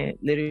happened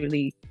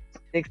literally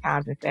 6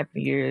 times in 7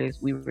 years.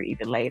 We were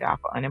either laid off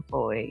or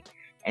unemployed.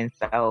 And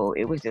so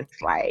it was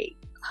just like,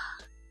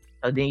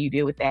 so then you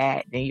deal with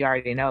that. Then you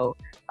already know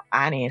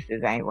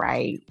finances ain't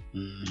right.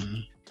 Mm-hmm.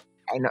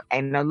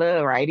 Ain't no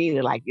love right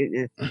either. Like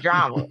it's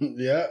drama.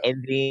 Yeah.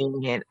 And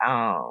then,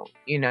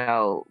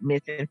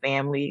 missing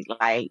family.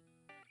 Like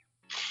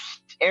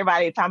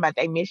everybody talking about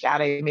they miss y'all.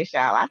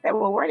 I said,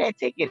 well, where that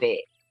ticket at?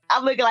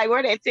 I'm looking like,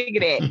 where that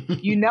ticket at?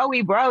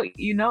 We broke.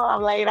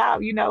 I'm laid off.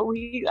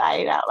 We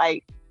laid out.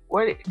 Like,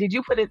 where did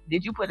you put a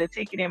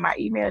ticket in my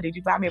email? Did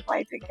you buy me a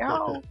plane ticket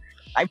home?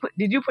 Like,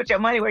 did you put your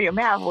money where your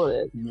mouth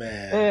was?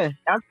 Man,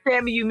 don't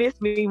tell me you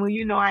miss me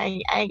when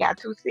I ain't got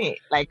 2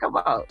 cents. Like, come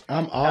on.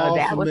 I'm all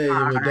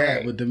familiar with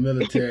that, with the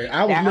military.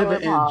 I was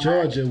living in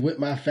Georgia with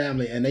my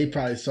family, and they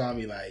probably saw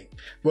me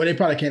they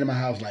probably came to my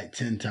house like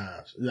 10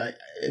 times. Like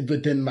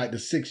within the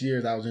 6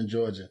 years I was in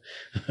Georgia.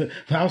 But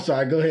I'm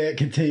sorry. Go ahead,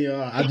 continue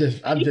on.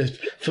 I'm just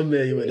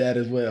familiar with that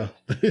as well.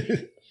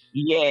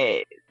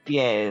 Yes.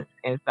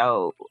 And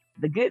so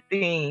the good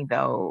thing,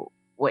 though,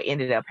 what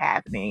ended up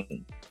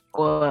happening.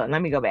 Well,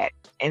 let me go back.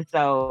 And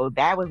so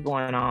that was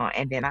going on.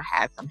 And then I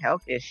had some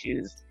health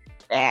issues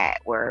that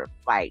were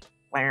like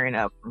flaring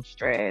up from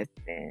stress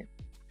and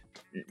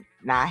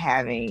not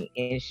having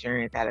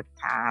insurance at a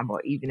time,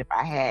 or even if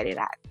I had it,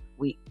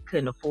 we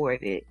couldn't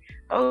afford it.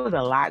 So there was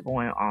a lot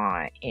going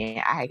on. And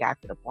I had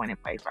got to the point in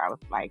place where I was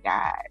like,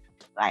 God,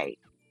 like,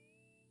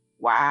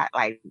 why?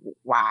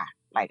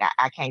 Like,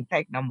 I can't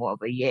take no more,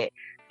 but yet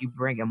you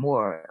bringing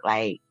more.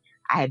 Like,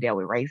 I had dealt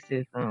with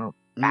racism.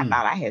 I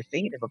thought I had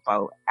seen it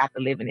before. After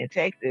living in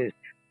Texas,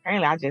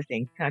 apparently I just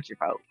seen country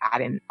folk.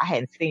 I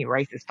hadn't seen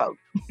racist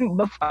folks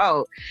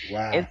before.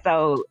 Wow. And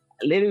so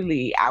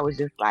literally, I was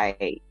just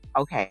like,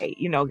 okay,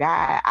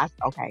 God,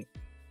 okay,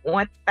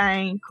 one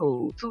thing,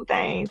 cool. Two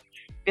things,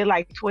 feel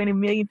like 20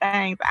 million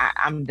things.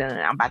 I'm done.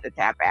 I'm about to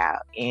tap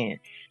out. And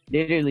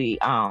literally,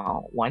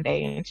 one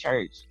day in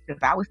church,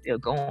 because I was still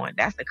going.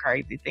 That's the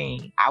crazy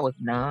thing. I was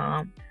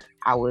numb.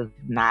 I was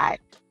not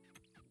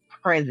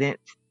present,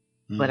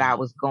 but I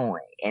was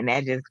going. And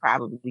that just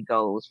probably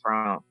goes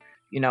from,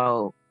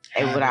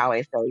 they would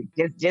always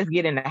say, just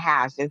get in the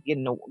house, just get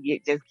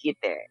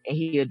there, and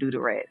he'll do the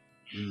rest.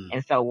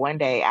 And so one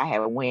day I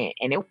had went,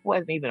 and it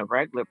wasn't even a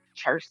regular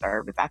church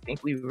service. I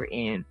think we were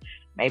in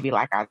maybe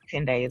like our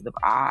 10 days of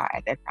awe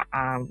at that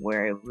time,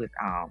 where it was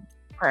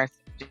prayer,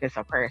 just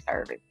a prayer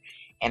service.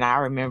 And I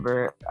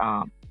remember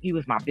he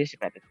was my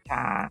bishop at the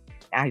time.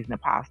 Now he's an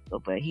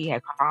apostle, but he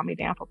had called me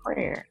down for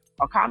prayer,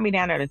 or called me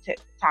down there to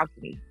talk to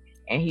me.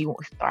 And he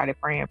started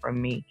praying for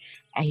me,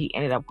 and he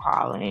ended up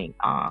calling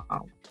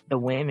the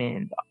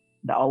women,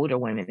 the older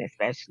women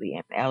especially,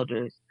 and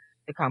elders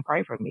to come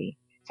pray for me.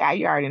 Child,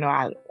 you already know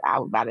I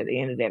was about at the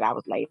end of that, I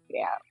was laid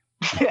out.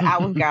 I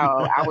was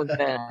gone. I was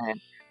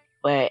done.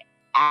 But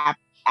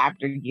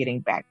after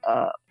getting back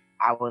up,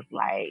 I was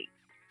like,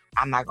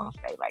 I'm not gonna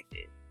stay like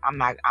this. I'm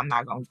not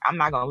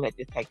gonna let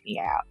this take me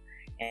out.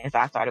 And so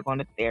I started going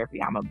to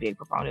therapy. I'm a big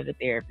proponent of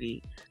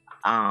therapy.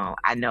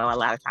 I know a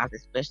lot of times,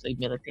 especially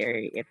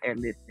military, if they're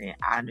listening,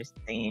 I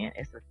understand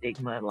it's a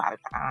stigma a lot of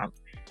times.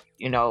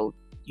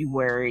 You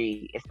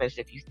worry,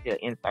 especially if you're still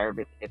in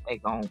service, if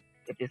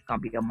it's gonna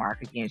be a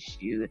mark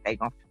against you, if they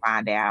gonna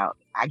find out.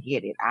 I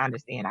get it. I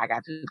understand. I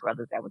got 2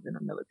 brothers that was in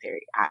the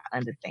military. I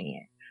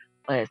understand.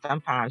 But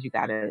sometimes you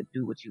gotta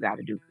do what you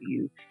gotta do for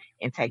you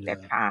and take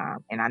that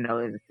time. And I know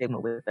there's a stigma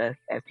with us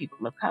as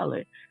people of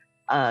color.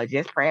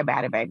 Just pray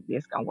about it, baby.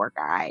 It's gonna work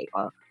all right.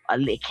 Or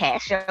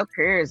cast your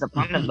cares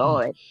upon the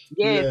Lord.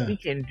 Yes, we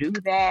can do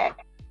that.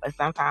 But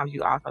sometimes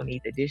you also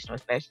need additional,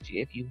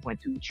 especially if you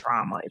went through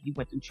trauma, if you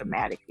went through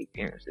traumatic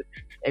experiences,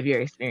 if you're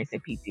experiencing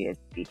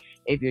PTSD,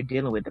 if you're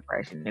dealing with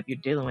depression, if you're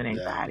dealing with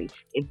anxiety,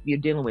 if you're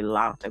dealing with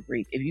loss of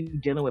grief, if you're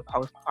dealing with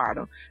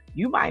postpartum,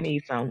 you might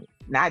need some,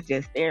 not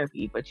just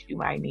therapy, but you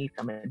might need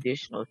some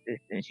additional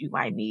assistance. You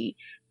might need,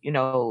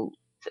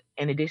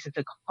 in addition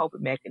to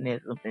coping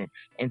mechanisms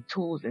and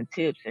tools and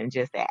tips and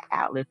just that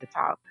outlet to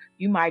talk,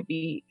 you might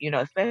be,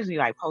 especially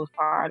like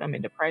postpartum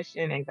and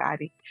depression,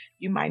 anxiety,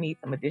 you might need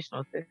some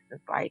additional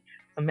assistance, like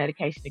some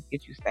medication to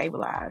get you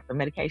stabilized, some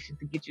medication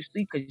to get you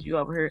sleep, because you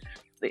over here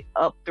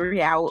up 3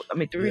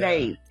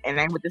 days and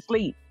ain't with the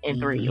sleep in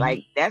 3.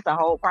 Like, that's the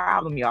whole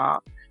problem,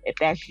 y'all. If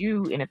that's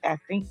you and if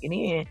that's sinking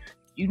in,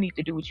 you need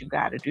to do what you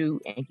got to do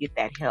and get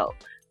that help.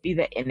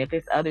 And if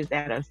it's others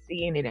that are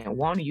seeing it and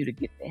wanting you to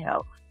get the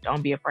help,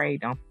 don't be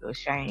afraid. Don't feel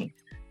ashamed.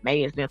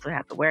 May is Mental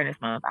Health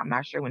Awareness Month. I'm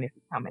not sure when this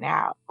is coming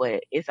out,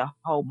 but it's a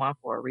whole month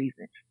for a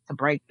reason, to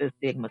break the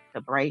stigma,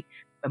 to break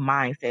the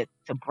mindset,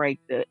 to break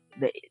the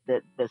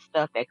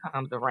stuff that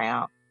comes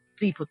around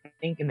people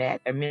thinking that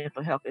their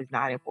mental health is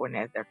not important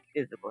as their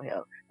physical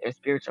health. Their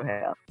spiritual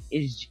health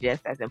is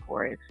just as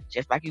important.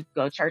 Just like you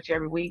go to church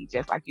every week,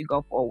 just like you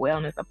go for a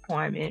wellness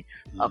appointment,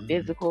 a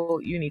physical,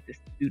 you need to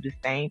do the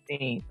same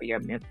thing for your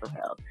mental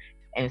health.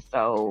 And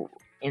so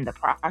in the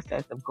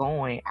process of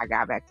going, I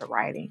got back to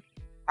writing.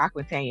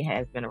 Aquitania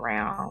has been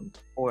around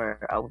for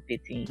over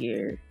 15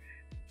 years.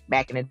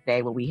 Back in the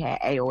day when we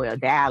had AOL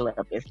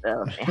dial-up and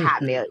stuff, and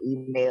Hotmail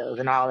emails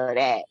and all of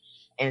that.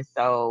 And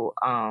so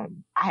I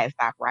had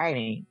stopped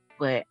writing,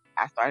 but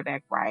I started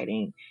back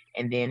writing.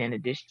 And then in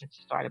addition to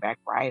started back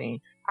writing,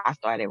 I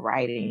started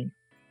writing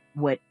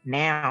what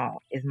now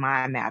is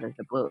Mind Matters,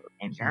 the book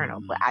and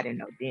journal, but I didn't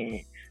know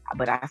then.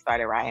 But I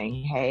started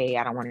writing, hey,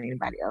 I don't want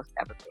anybody else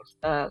to ever feel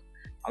stuck.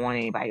 I want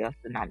anybody else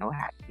to not know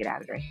how to get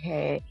out of their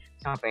head,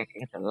 jump back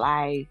into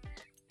life.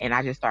 And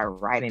I just started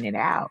writing it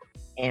out.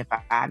 And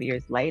 5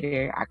 years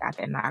later, I got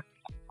that knock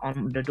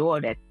on the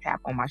door, that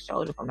tap on my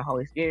shoulder from the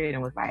Holy Spirit,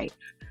 and was like,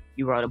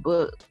 you wrote a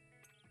book.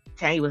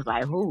 Tanny was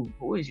like, who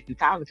is you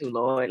talking to,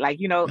 Lord? Like,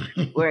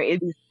 where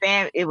it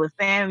was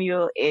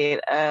Samuel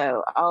and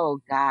oh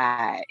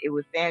God, it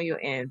was Samuel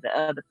and the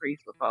other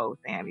priest before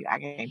Samuel. I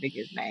can't think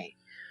his name.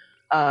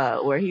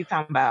 Where he's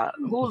talking about,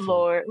 who,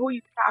 Lord, who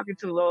you talking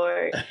to,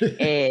 Lord?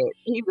 And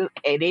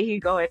then he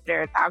go in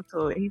there and talk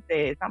to him. He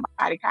said,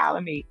 somebody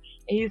calling me.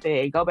 And he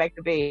said, go back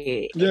to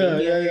bed.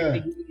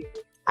 Yeah.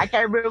 I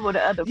can't remember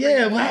the other.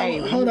 Yeah,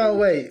 well, hold on,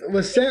 wait.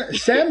 Was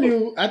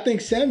Samuel? I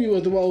think Samuel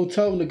was the one who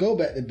told him to go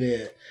back to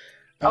bed.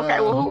 Okay,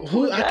 well,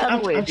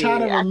 I'm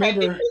trying to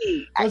remember.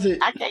 I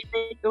can't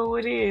think of who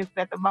it is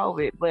at the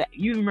moment, but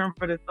you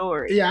remember the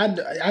story. Yeah,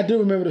 I do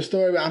remember the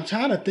story, but I'm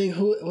trying to think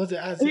who was it.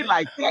 He's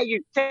like, tell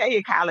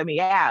you calling me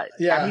out.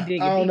 Yeah, I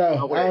don't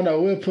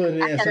know. We'll put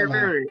it in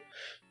somehow.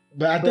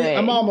 But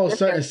I'm almost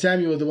certain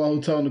Samuel was the one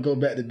who told him to go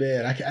back to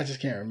bed. I just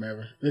can't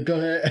remember. But go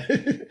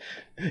ahead.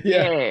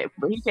 Yeah,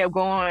 but he kept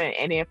going,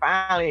 and then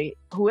finally,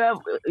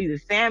 either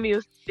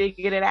Samuel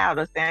figured it out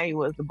or Samuel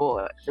was the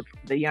boy,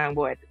 the young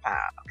boy at the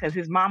time, because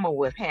his mama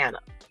was Hannah.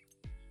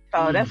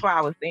 So that's why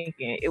I was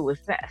thinking it was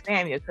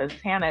Samuel, because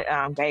Hannah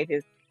gave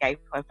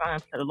her son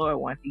to the Lord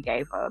once he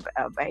gave her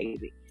a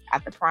baby.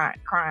 at the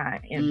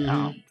crying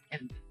Mm-hmm.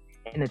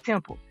 in the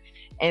temple.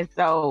 And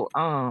so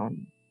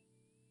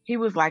he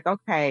was like,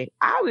 okay,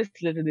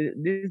 obviously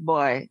this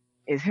boy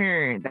is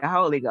hearing the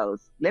Holy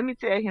Ghost. Let me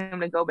tell him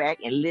to go back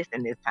and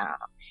listen this time.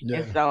 Yeah.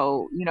 And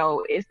so,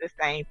 it's the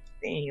same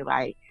thing.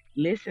 Like,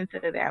 listen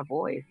to that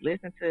voice,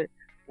 listen to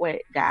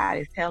what God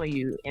is telling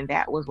you. And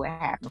that was what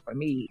happened for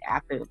me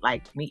after,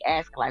 like, me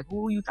asking, like,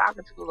 who are you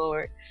talking to,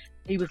 Lord?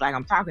 He was like,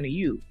 I'm talking to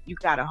you. You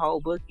got a whole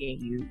book in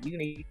you. You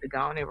need to go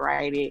on and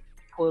write it,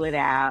 pull it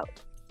out.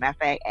 Matter of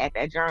fact, add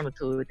that journal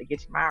to it to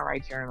get your mind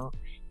right journal,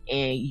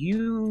 and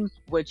use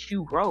what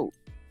you wrote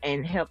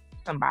and help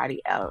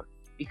somebody else,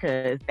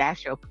 because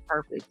that's your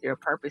purpose. Your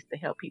purpose to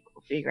help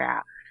people figure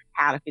out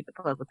how to fit the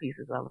puzzle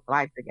pieces of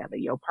life together.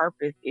 Your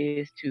purpose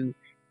is to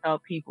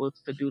help people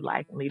to do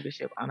life and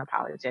leadership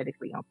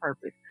unapologetically on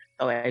purpose.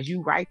 So as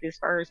you write this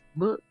first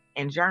book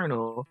and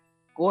journal,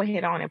 go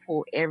ahead on and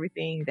pull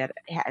everything that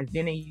has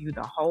been in you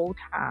the whole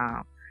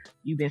time.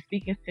 You've been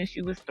speaking since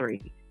you was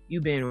 3.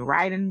 You've been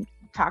writing,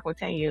 talking with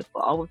Tanya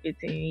for over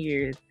 15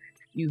 years.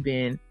 You've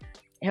been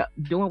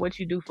doing what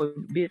you do for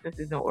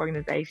businesses and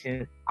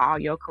organizations all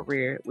your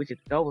career, which is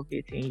over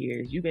 15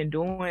 years. You've been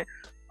doing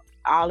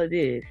all of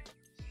this.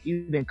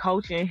 You've been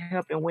coaching,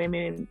 helping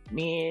women,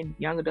 men,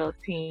 young adults,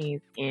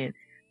 teens in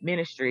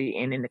ministry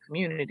and in the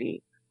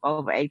community for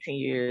over 18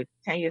 years.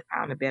 10 years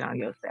time to bet on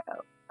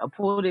yourself. So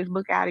pull this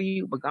book out of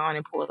you, but go on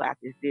and pull out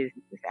this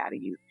business out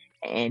of you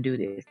and do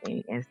this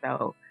thing. And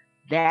so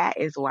that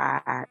is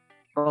why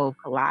both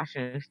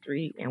Colossians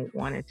 3 and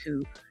 1 and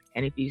 2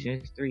 and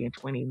Ephesians 3 and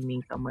 20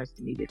 mean so much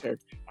to me, because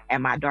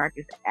at my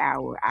darkest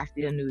hour, I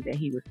still knew that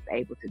he was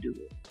able to do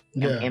it.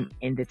 Yeah. And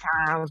in the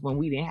times when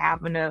we didn't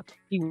have enough,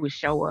 he would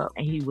show up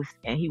and he would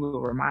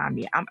remind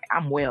me,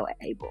 I'm well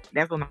able.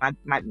 That's what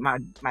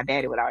my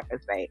daddy would always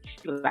say.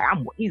 He was like,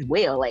 he's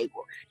well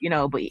able,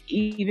 but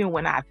even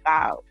when I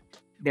thought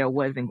there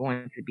wasn't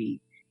going to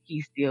be,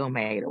 he still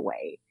made a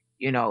way.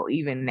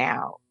 Even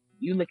now,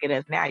 you look at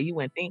us now, you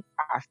wouldn't think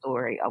our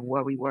story of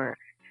where we were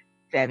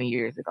 7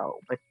 years ago,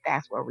 but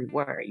that's where we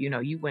were.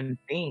 You wouldn't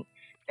think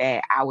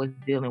that I was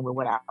dealing with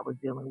what I was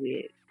dealing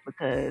with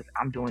because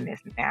I'm doing this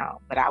now,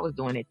 but I was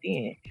doing it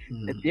then.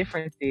 The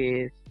difference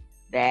is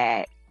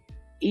that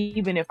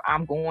even if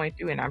I'm going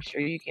through, and I'm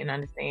sure you can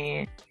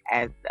understand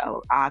as an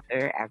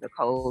author, as a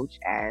coach,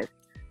 as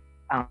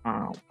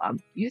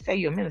you say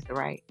you're a minister,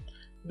 right?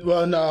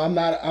 Well, no, I'm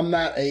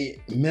not a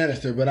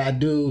minister, but I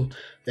do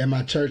at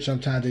my church.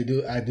 Sometimes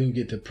I do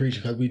get to preach,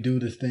 because we do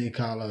this thing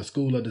called a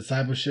school of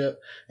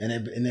discipleship, and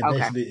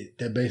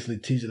they're basically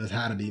teaching us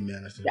how to be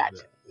ministers.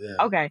 Gotcha. Yeah.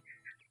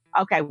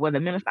 Okay. Well, the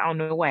minister on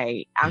the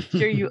way. I'm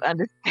sure you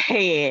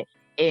understand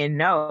and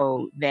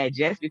know that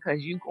just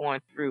because you're going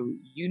through,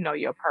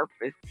 your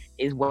purpose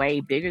is way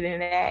bigger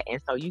than that,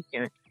 and so you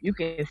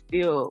can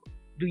still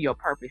do your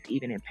purpose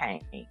even in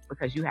pain,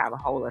 because you have a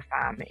whole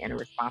assignment and a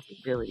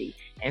responsibility.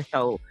 And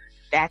so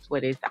that's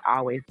what it's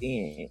always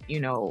been.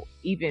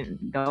 Even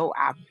though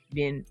I've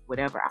been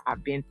whatever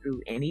I've been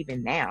through, and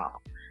even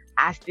now,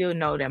 I still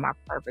know that my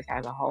purpose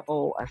has a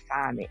whole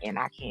assignment and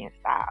I can't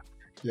stop.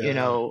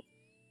 Yeah.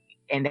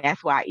 And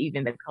that's why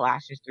even the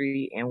Colossians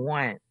 3 and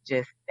 1,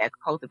 just that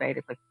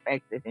cultivated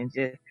perspective and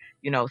just,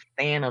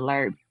 staying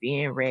alert,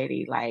 being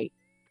ready. Like,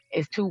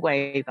 it's 2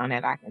 ways on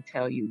that I can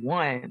tell you.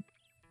 One,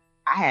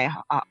 I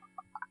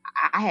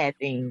had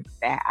things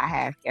that I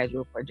had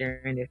scheduled for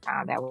during this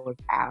time that was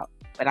out.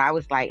 But I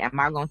was like, am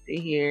I going to sit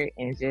here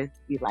and just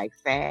be like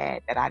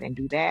sad that I didn't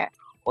do that?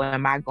 Or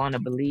am I going to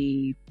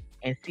believe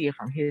and see it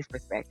from his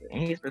perspective?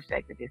 And his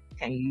perspective is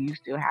telling you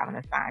still have an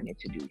assignment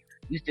to do.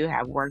 You still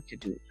have work to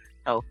do.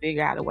 So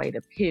figure out a way to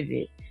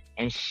pivot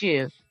and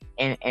shift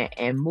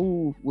and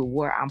move with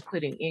where I'm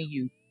putting in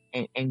you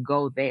and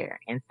go there.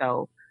 And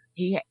so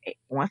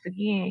once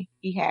again,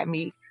 he had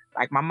me,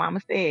 like my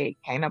mama said,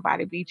 can't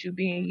nobody beat you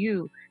being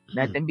you.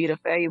 Nothing beat a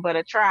failure but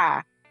a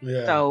try.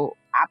 Yeah. So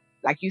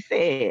like you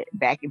said,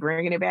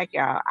 bringing it back,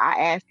 y'all. I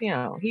asked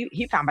him.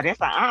 He talking about that's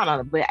an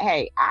honor, but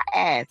hey, I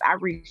asked, I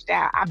reached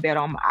out, I bet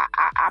on,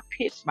 I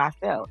pitched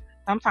myself.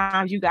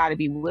 Sometimes you got to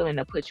be willing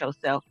to put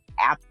yourself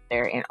out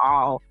there and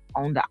all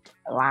on the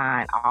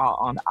line, all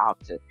on the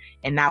altar,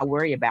 and not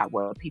worry about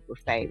what people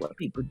say, what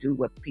people do,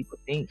 what people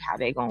think, how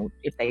they gonna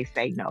if they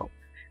say no.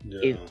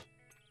 Yeah.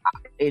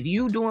 If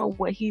you doing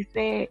what he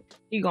said,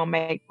 he gonna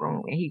make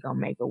room and he gonna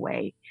make a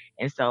way.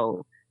 And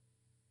so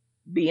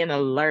being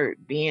alert,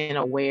 being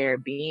aware,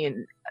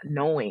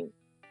 knowing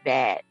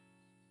that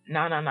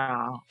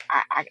no,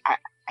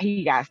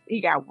 he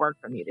got work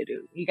for me to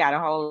do. He got a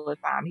whole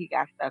time. He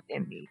got stuff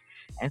in me.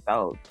 And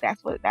so that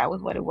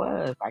was what it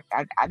was. Like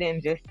I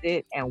didn't just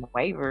sit and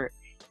waver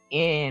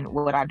in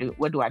what I do.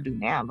 What do I do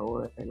now,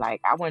 Lord?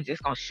 Like I wasn't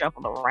just gonna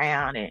shuffle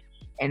around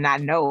and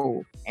not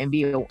know and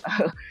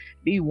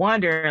be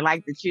wondering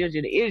like the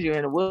children of Israel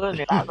in the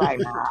wilderness. I was like,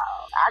 no,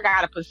 I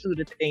gotta pursue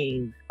the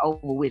things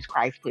over which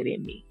Christ put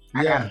in me.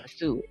 I gotta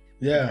pursue it.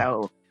 Yeah.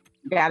 So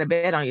you gotta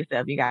bet on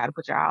yourself. You gotta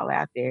put your all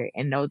out there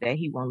and know that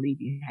he won't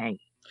leave you hanging.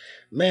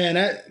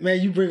 Man,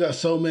 you bring up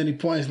so many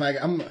points. Like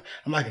I'm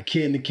like a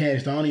kid in the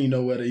candy store. I don't even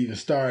know where to even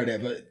start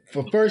at. But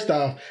for first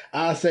off,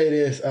 I'll say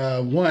this.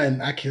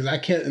 One, I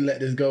can't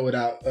let this go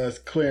without us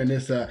clearing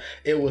this up.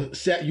 It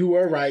was you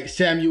were right.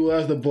 Samuel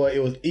was the boy.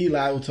 It was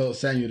Eli who told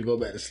Samuel to go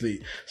back to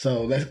sleep.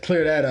 So let's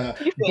clear that up.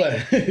 He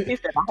said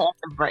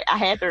I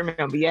had to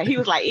remember. Yeah, he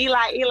was like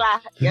Eli.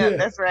 Yeah,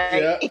 that's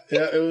right.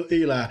 Yeah, it was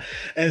Eli.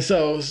 And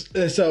so,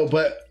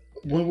 but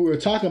when we were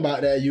talking about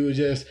that, you were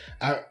just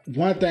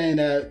one thing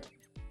that.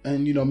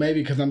 And,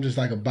 maybe because I'm just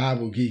like a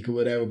Bible geek or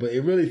whatever, but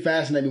it really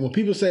fascinates me. When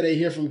people say they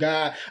hear from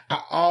God,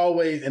 I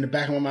always, in the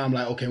back of my mind, I'm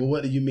like, okay, well,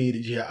 what do you mean?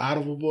 Did you hear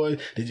audible voice?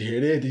 Did you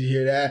hear this? Did you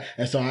hear that?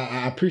 And so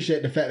I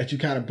appreciate the fact that you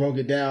kind of broke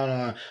it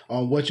down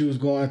on what you was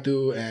going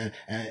through. And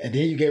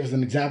then you gave us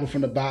an example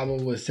from the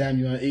Bible with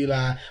Samuel and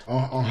Eli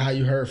on how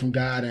you heard from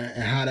God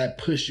and how that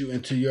pushed you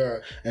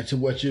into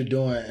what you're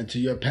doing, into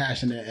your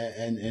passion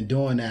and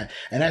doing that.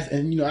 And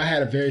I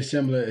had a very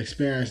similar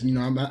experience.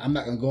 I'm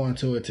not going to go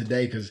into it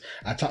today because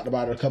I talked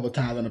about it a couple of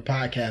times on the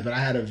podcast, but I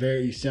had a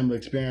very similar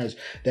experience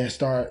that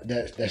started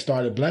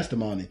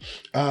Blessedamony.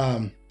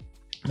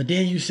 But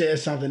then you said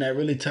something that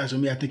really touched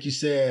on me. I think you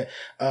said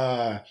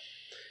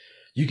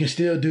you can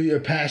still do your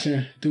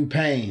passion through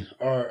pain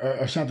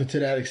or something to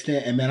that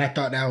extent. And man, I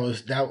thought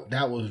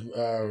that was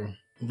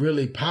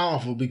really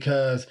powerful,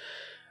 because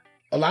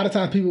a lot of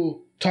times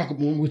people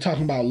when we're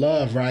talking about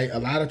love, right? A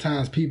lot of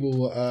times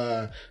people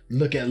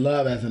look at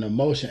love as an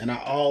emotion, and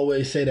I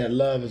always say that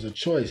love is a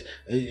choice.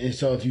 And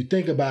so if you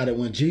think about it,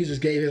 when Jesus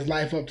gave his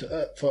life up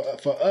to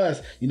for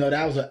us,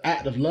 that was an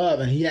act of love,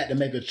 and he had to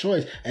make a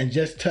choice. And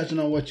just touching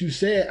on what you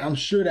said, I'm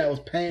sure that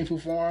was painful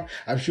for him.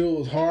 I'm sure it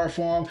was hard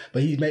for him,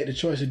 but he made the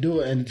choice to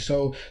do it. And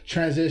so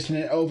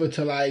transitioning over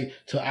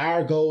to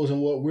our goals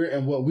and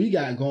what we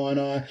got going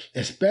on,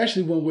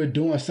 especially when we're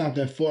doing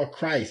something for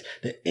Christ,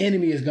 the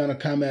enemy is going to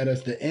come at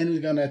us. The enemy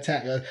is going to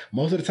attack us.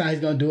 Most of the time he's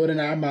going to do it in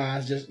our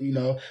minds, just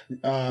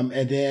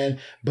and then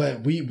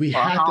but we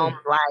have home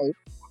to life.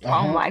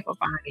 Home life or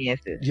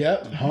finances.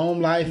 Yep, home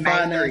life,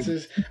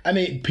 finances. I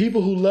mean,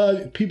 people who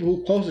love, people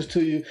who closest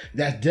to you,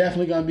 that's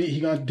definitely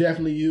he's gonna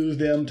definitely use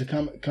them to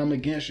come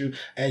against you,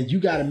 and you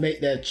got to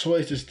make that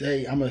choice to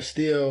stay. I'm gonna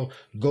still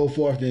go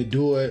forth and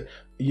do it,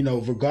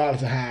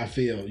 regardless of how I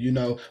feel.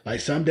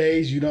 Like some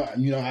days,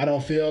 I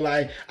don't feel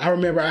like. I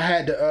remember I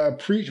had to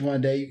preach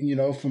one day,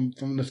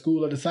 from the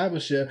school of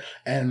discipleship,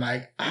 and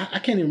like I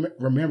can't even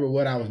remember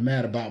what I was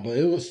mad about, but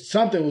it was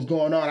something was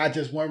going on. I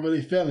just wasn't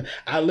really feeling.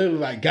 I literally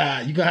like,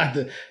 God, you're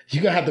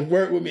gonna have to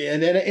work with me,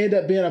 and then it ended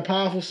up being a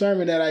powerful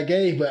sermon that I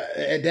gave. But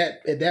at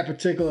that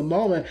particular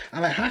moment,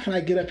 I'm like, how can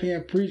I get up here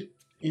and preach,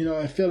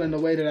 and feel in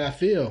the way that I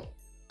feel?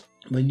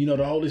 When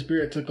the Holy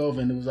Spirit took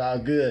over and it was all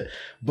good,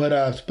 but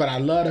I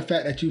love the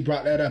fact that you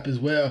brought that up as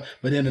well.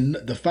 But then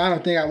the final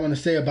thing I want to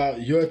say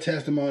about your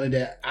testimony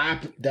that I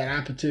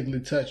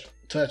particularly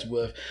touch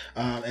with,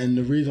 and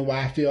the reason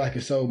why I feel like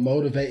it's so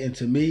motivating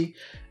to me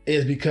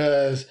is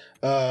because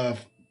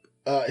of.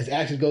 It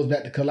actually goes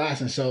back to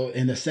Colossians. So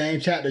in the same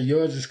chapter,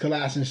 yours is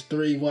Colossians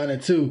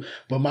 3:1-2,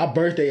 but my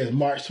birthday is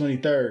March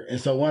 23rd. And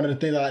so one of the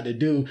things I like to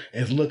do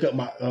is look up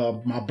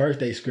my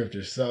birthday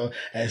scriptures. So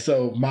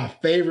my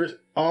favorite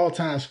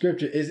all-time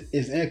scripture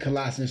is in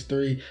Colossians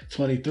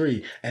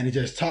 3:23, and it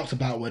just talks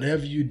about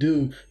whatever you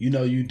do,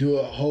 you do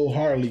it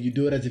wholeheartedly. You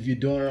do it as if you're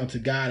doing it unto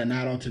God and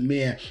not unto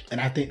men.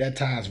 And I think that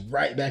ties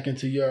right back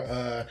into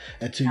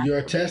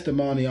your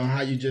testimony on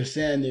how you just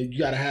saying that you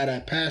got to have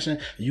that passion.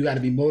 You got to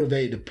be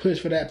motivated to push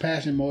for that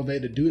passion,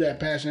 motivated to do that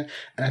passion.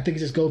 And I think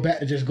it just goes back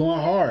to just going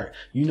hard.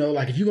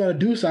 Like if you're going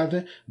to do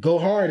something, go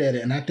hard at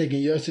it. And I think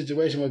in your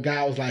situation where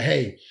God was like,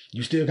 hey,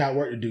 you still got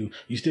work to do.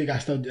 You still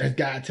got stuff. That's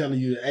God telling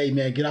you, hey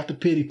man, get off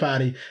the pity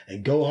potty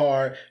and go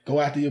hard, go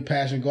after your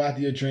passion, go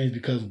after your dreams,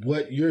 because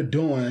what you're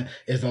doing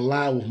is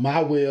aligned with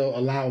my will,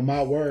 aligned with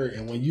my word.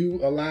 And when you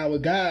align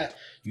with God,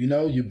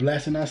 you're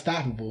blessed and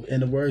unstoppable,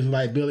 in the words of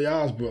like Billy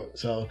Osbrook.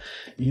 So,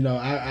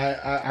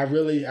 I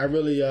really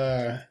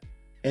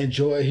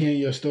enjoy hearing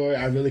your story.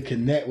 I really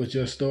connect with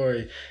your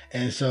story.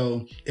 And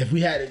so if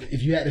you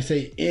had to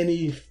say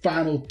any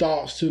final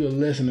thoughts to the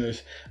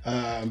listeners,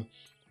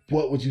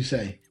 what would you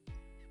say?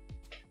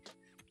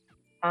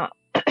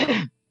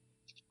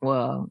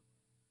 Well,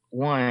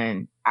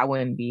 one, I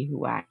wouldn't be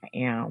who I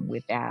am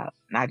without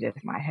not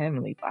just my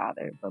heavenly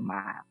father, but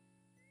my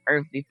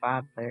earthly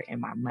father and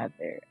my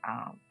mother.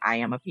 I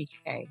am a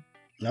PK.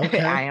 Okay.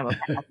 I am a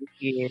pastor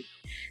kid.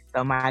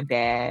 So my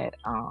dad,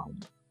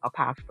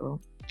 Apostle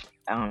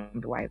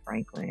Dwight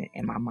Franklin,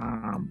 and my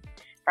mom,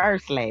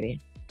 First Lady,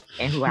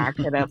 and who I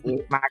cut up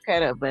with, my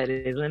cut up buddy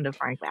is Linda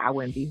Franklin. I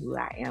wouldn't be who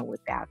I am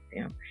without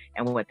them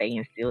and what they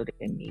instilled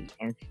in me.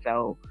 And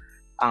so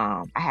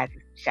I had to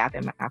shout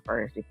them out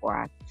first before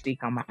I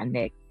speak on my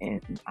next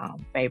and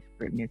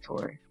favorite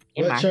mentor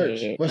in what my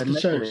church? head. What's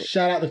the church?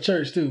 Shout out the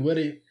church too. What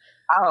do you?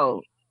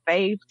 Oh,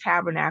 Faith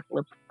Tabernacle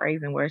of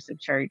Praise and Worship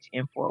Church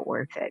in Fort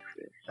Worth,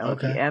 Texas. So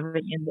if you're ever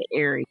in the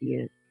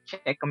area,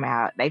 check them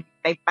out. They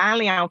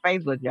finally on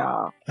Facebook,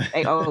 y'all.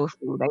 They old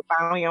school. They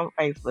finally on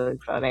Facebook,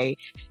 so they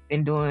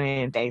been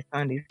doing their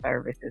Sunday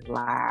services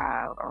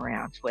live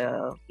around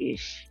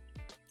 12-ish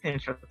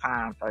Central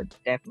Time. So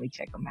definitely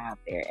check them out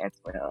there as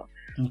well.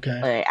 Okay.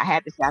 But I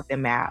had to shout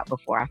them out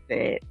before I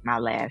said my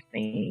last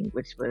thing,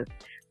 which was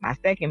my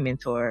second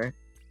mentor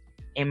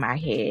in my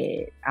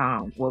head.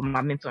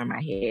 My mentor in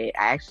my head.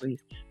 I actually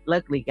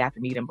luckily got to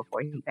meet him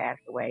before he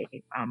passed away.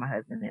 My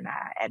husband and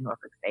I at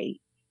Norfolk State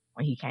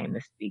when he came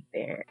to speak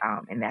there.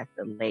 And that's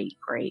the late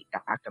great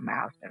Dr.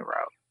 Miles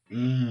Monroe.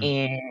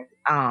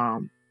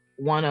 And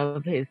one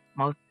of his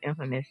most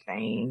infamous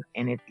sayings,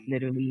 and it's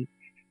literally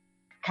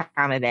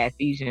kind of that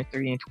Ephesians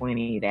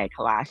 3:20, that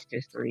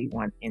Colossians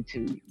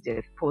 3:1-2,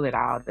 just pull it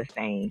all the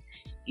same.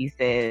 He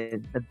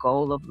says, the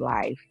goal of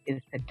life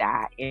is to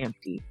die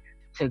empty,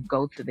 to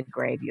go to the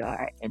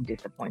graveyard and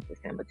disappoint the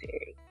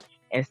cemetery.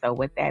 And so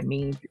what that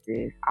means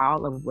is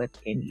all of what's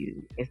in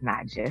you is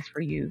not just for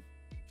you,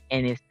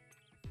 and it's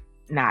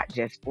not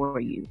just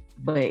for you,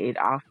 but it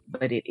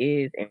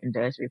is and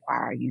does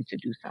require you to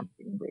do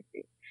something with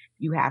it.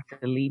 You have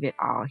to leave it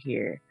all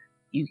here.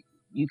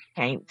 You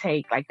can't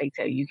take, like they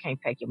tell you, you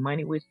can't take your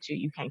money with you.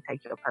 You can't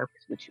take your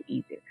purpose with you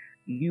either.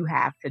 You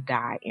have to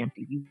die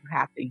empty. You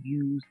have to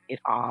use it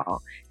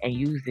all and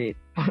use it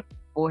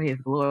for his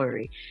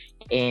glory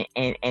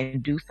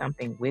and do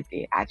something with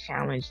it. I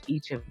challenge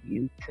each of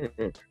you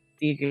to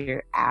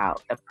figure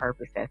out the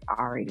purpose that's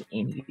already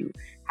in you,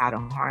 how to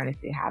harness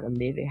it, how to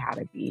live it, how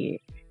to be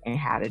it, and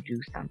how to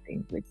do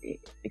something with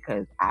it.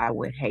 Because I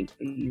would hate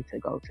for you to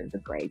go to the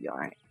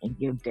graveyard and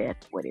give death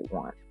what it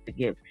wants, to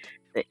give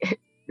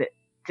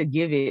to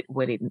give it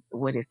what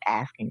it's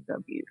asking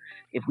of you.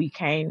 If we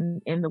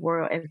came in the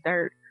world as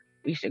dirt,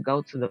 we should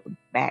go to the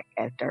back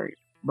as dirt.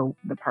 But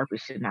the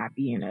purpose should not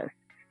be in us.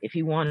 If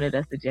he wanted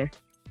us to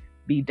just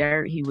be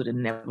dirt, he would have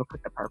never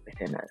put the purpose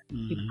in us.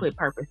 Mm-hmm. He put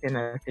purpose in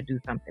us to do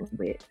something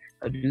with,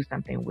 or do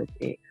something with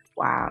it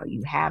while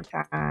you have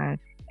time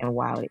and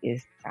while it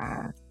is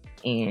time.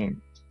 And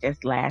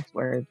just last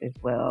words as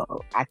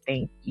well. I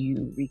thank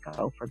you,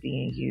 Rico, for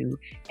being you,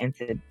 and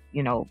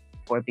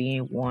for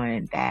being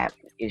one that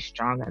is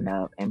strong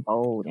enough and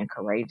bold and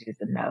courageous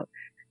enough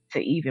to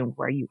even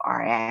where you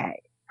are at,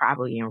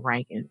 probably in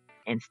ranking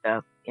and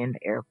stuff in the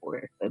Air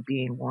Force, but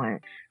being one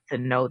to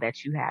know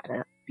that you had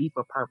a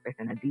deeper purpose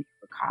and a deeper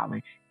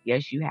calling.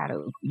 Yes, you have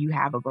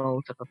a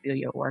goal to fulfill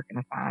your work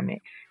and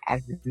assignment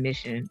as the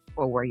mission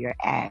for where you're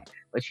at,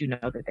 but you know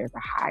that there's a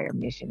higher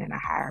mission and a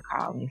higher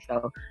calling.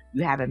 So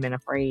you haven't been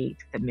afraid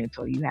to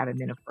mentor. You haven't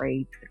been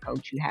afraid to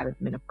coach. You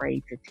haven't been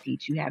afraid to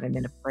teach. You haven't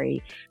been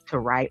afraid to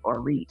write or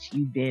reach.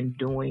 You've been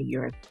doing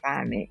your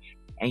assignment,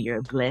 and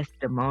your blessed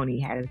testimony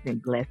has been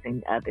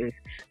blessing others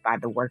by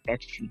the work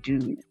that you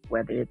do,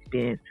 whether it's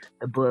been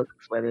the books,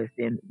 whether it's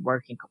been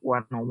working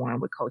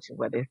one-on-one with coaching,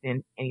 whether it's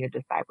been in your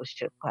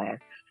discipleship class,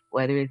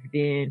 whether it's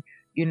been,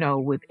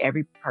 with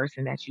every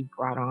person that you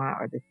brought on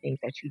or the things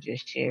that you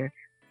just shared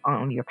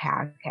on your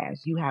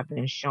podcast. You have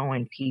been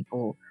showing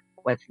people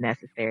what's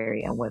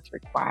necessary and what's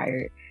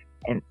required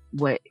and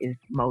what is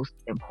most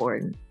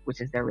important, which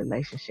is their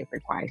relationship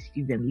requires.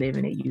 You've been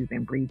living it, you've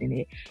been breathing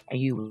it, and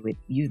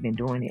you've been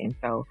doing it. And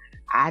so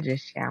I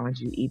just challenge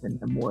you even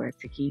the more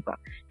to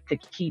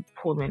keep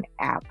pulling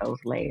out those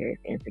layers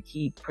and to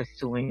keep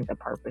pursuing the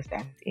purpose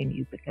that's in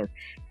you, because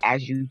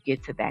as you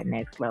get to that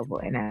next level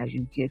and as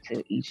you get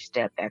to each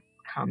step that's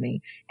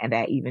coming, and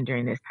that even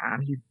during this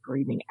time he's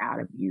breathing out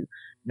of you,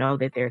 know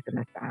that there's an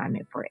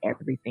assignment for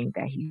everything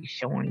that he's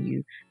showing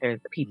you. There's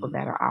the people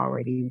that are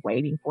already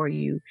waiting for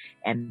you,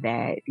 and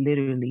that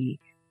literally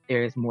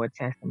there's more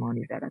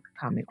testimonies that are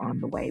coming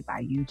on the way by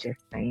you just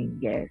saying,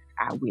 yes,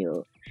 I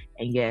will,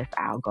 and yes,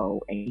 I'll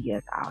go, and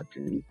yes, I'll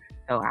do.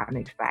 So I'm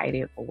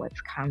excited for what's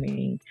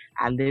coming.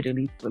 I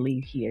literally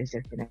believe he has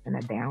just been in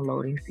a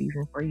downloading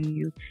season for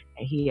you,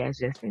 and he has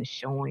just been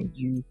showing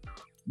you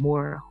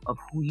more of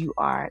who you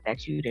are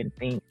that you didn't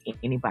think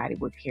anybody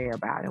would care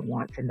about and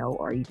want to know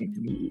or even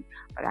need.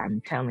 But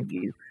I'm telling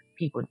you,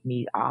 people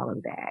need all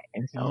of that.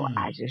 And so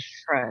I just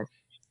trust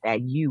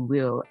that you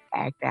will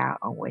act out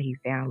on what he's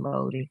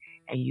downloading,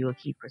 and you will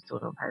keep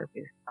pursuing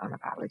purpose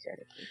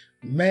unapologetically.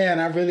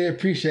 Man, I really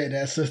appreciate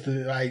that, sister.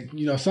 Like,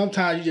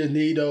 sometimes you just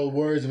need those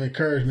words of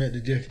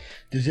encouragement to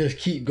just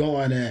keep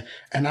going.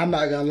 And I'm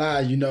not gonna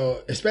lie,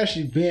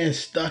 especially being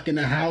stuck in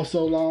the house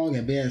so long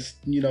and being,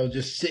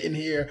 just sitting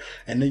here,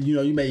 and then,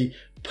 you may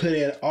put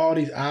in all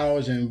these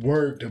hours and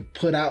work to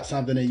put out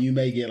something, and you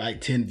may get like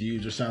 10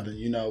 views or something,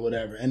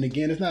 whatever. And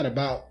again, it's not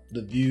about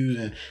the views,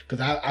 and because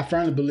I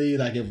firmly believe,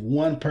 like, if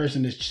one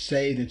person is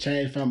saved and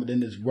changed from it,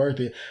 then it's worth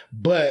it.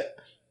 But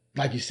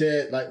like you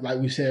said, like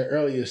we said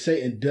earlier,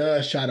 Satan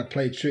does try to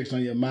play tricks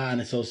on your mind.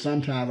 And so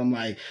sometimes I'm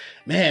like,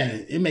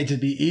 man, it may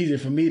just be easier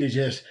for me to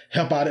just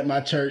help out at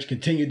my church,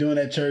 continue doing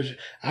that church.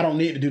 I don't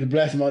need to do the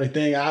testimony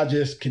thing. I'll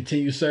just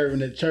continue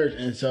serving at church.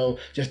 And so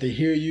just to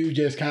hear you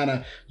just kind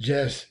of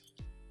just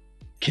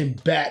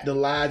combat the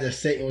lies that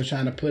Satan was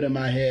trying to put in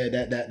my head,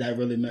 that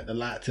really meant a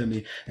lot to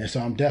me. And so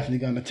I'm definitely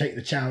going to take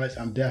the challenge.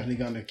 I'm definitely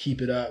going to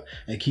keep it up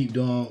and keep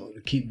doing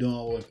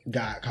what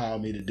God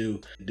called me to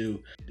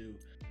do.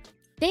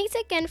 Thanks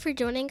again for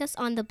joining us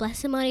on the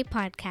Blessedmoney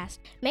podcast.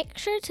 Make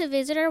sure to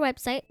visit our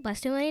website,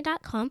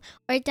 blessedmoney.com,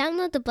 or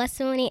download the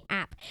Blessedmoney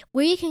app,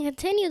 where you can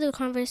continue the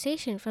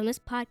conversation from this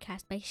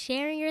podcast by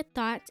sharing your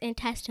thoughts and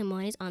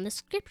testimonies on the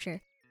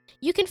scripture.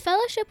 You can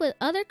fellowship with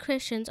other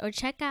Christians or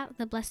check out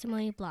the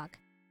Blessedmoney blog.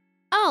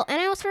 Oh,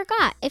 and I almost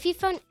forgot, if you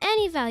found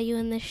any value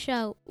in this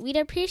show, we'd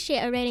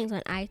appreciate a ratings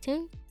on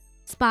iTunes,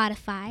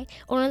 Spotify,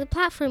 or on the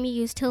platform you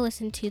use to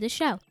listen to the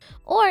show.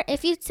 Or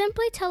if you'd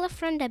simply tell a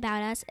friend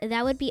about us,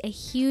 that would be a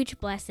huge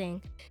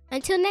blessing.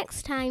 Until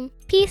next time,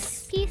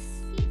 peace.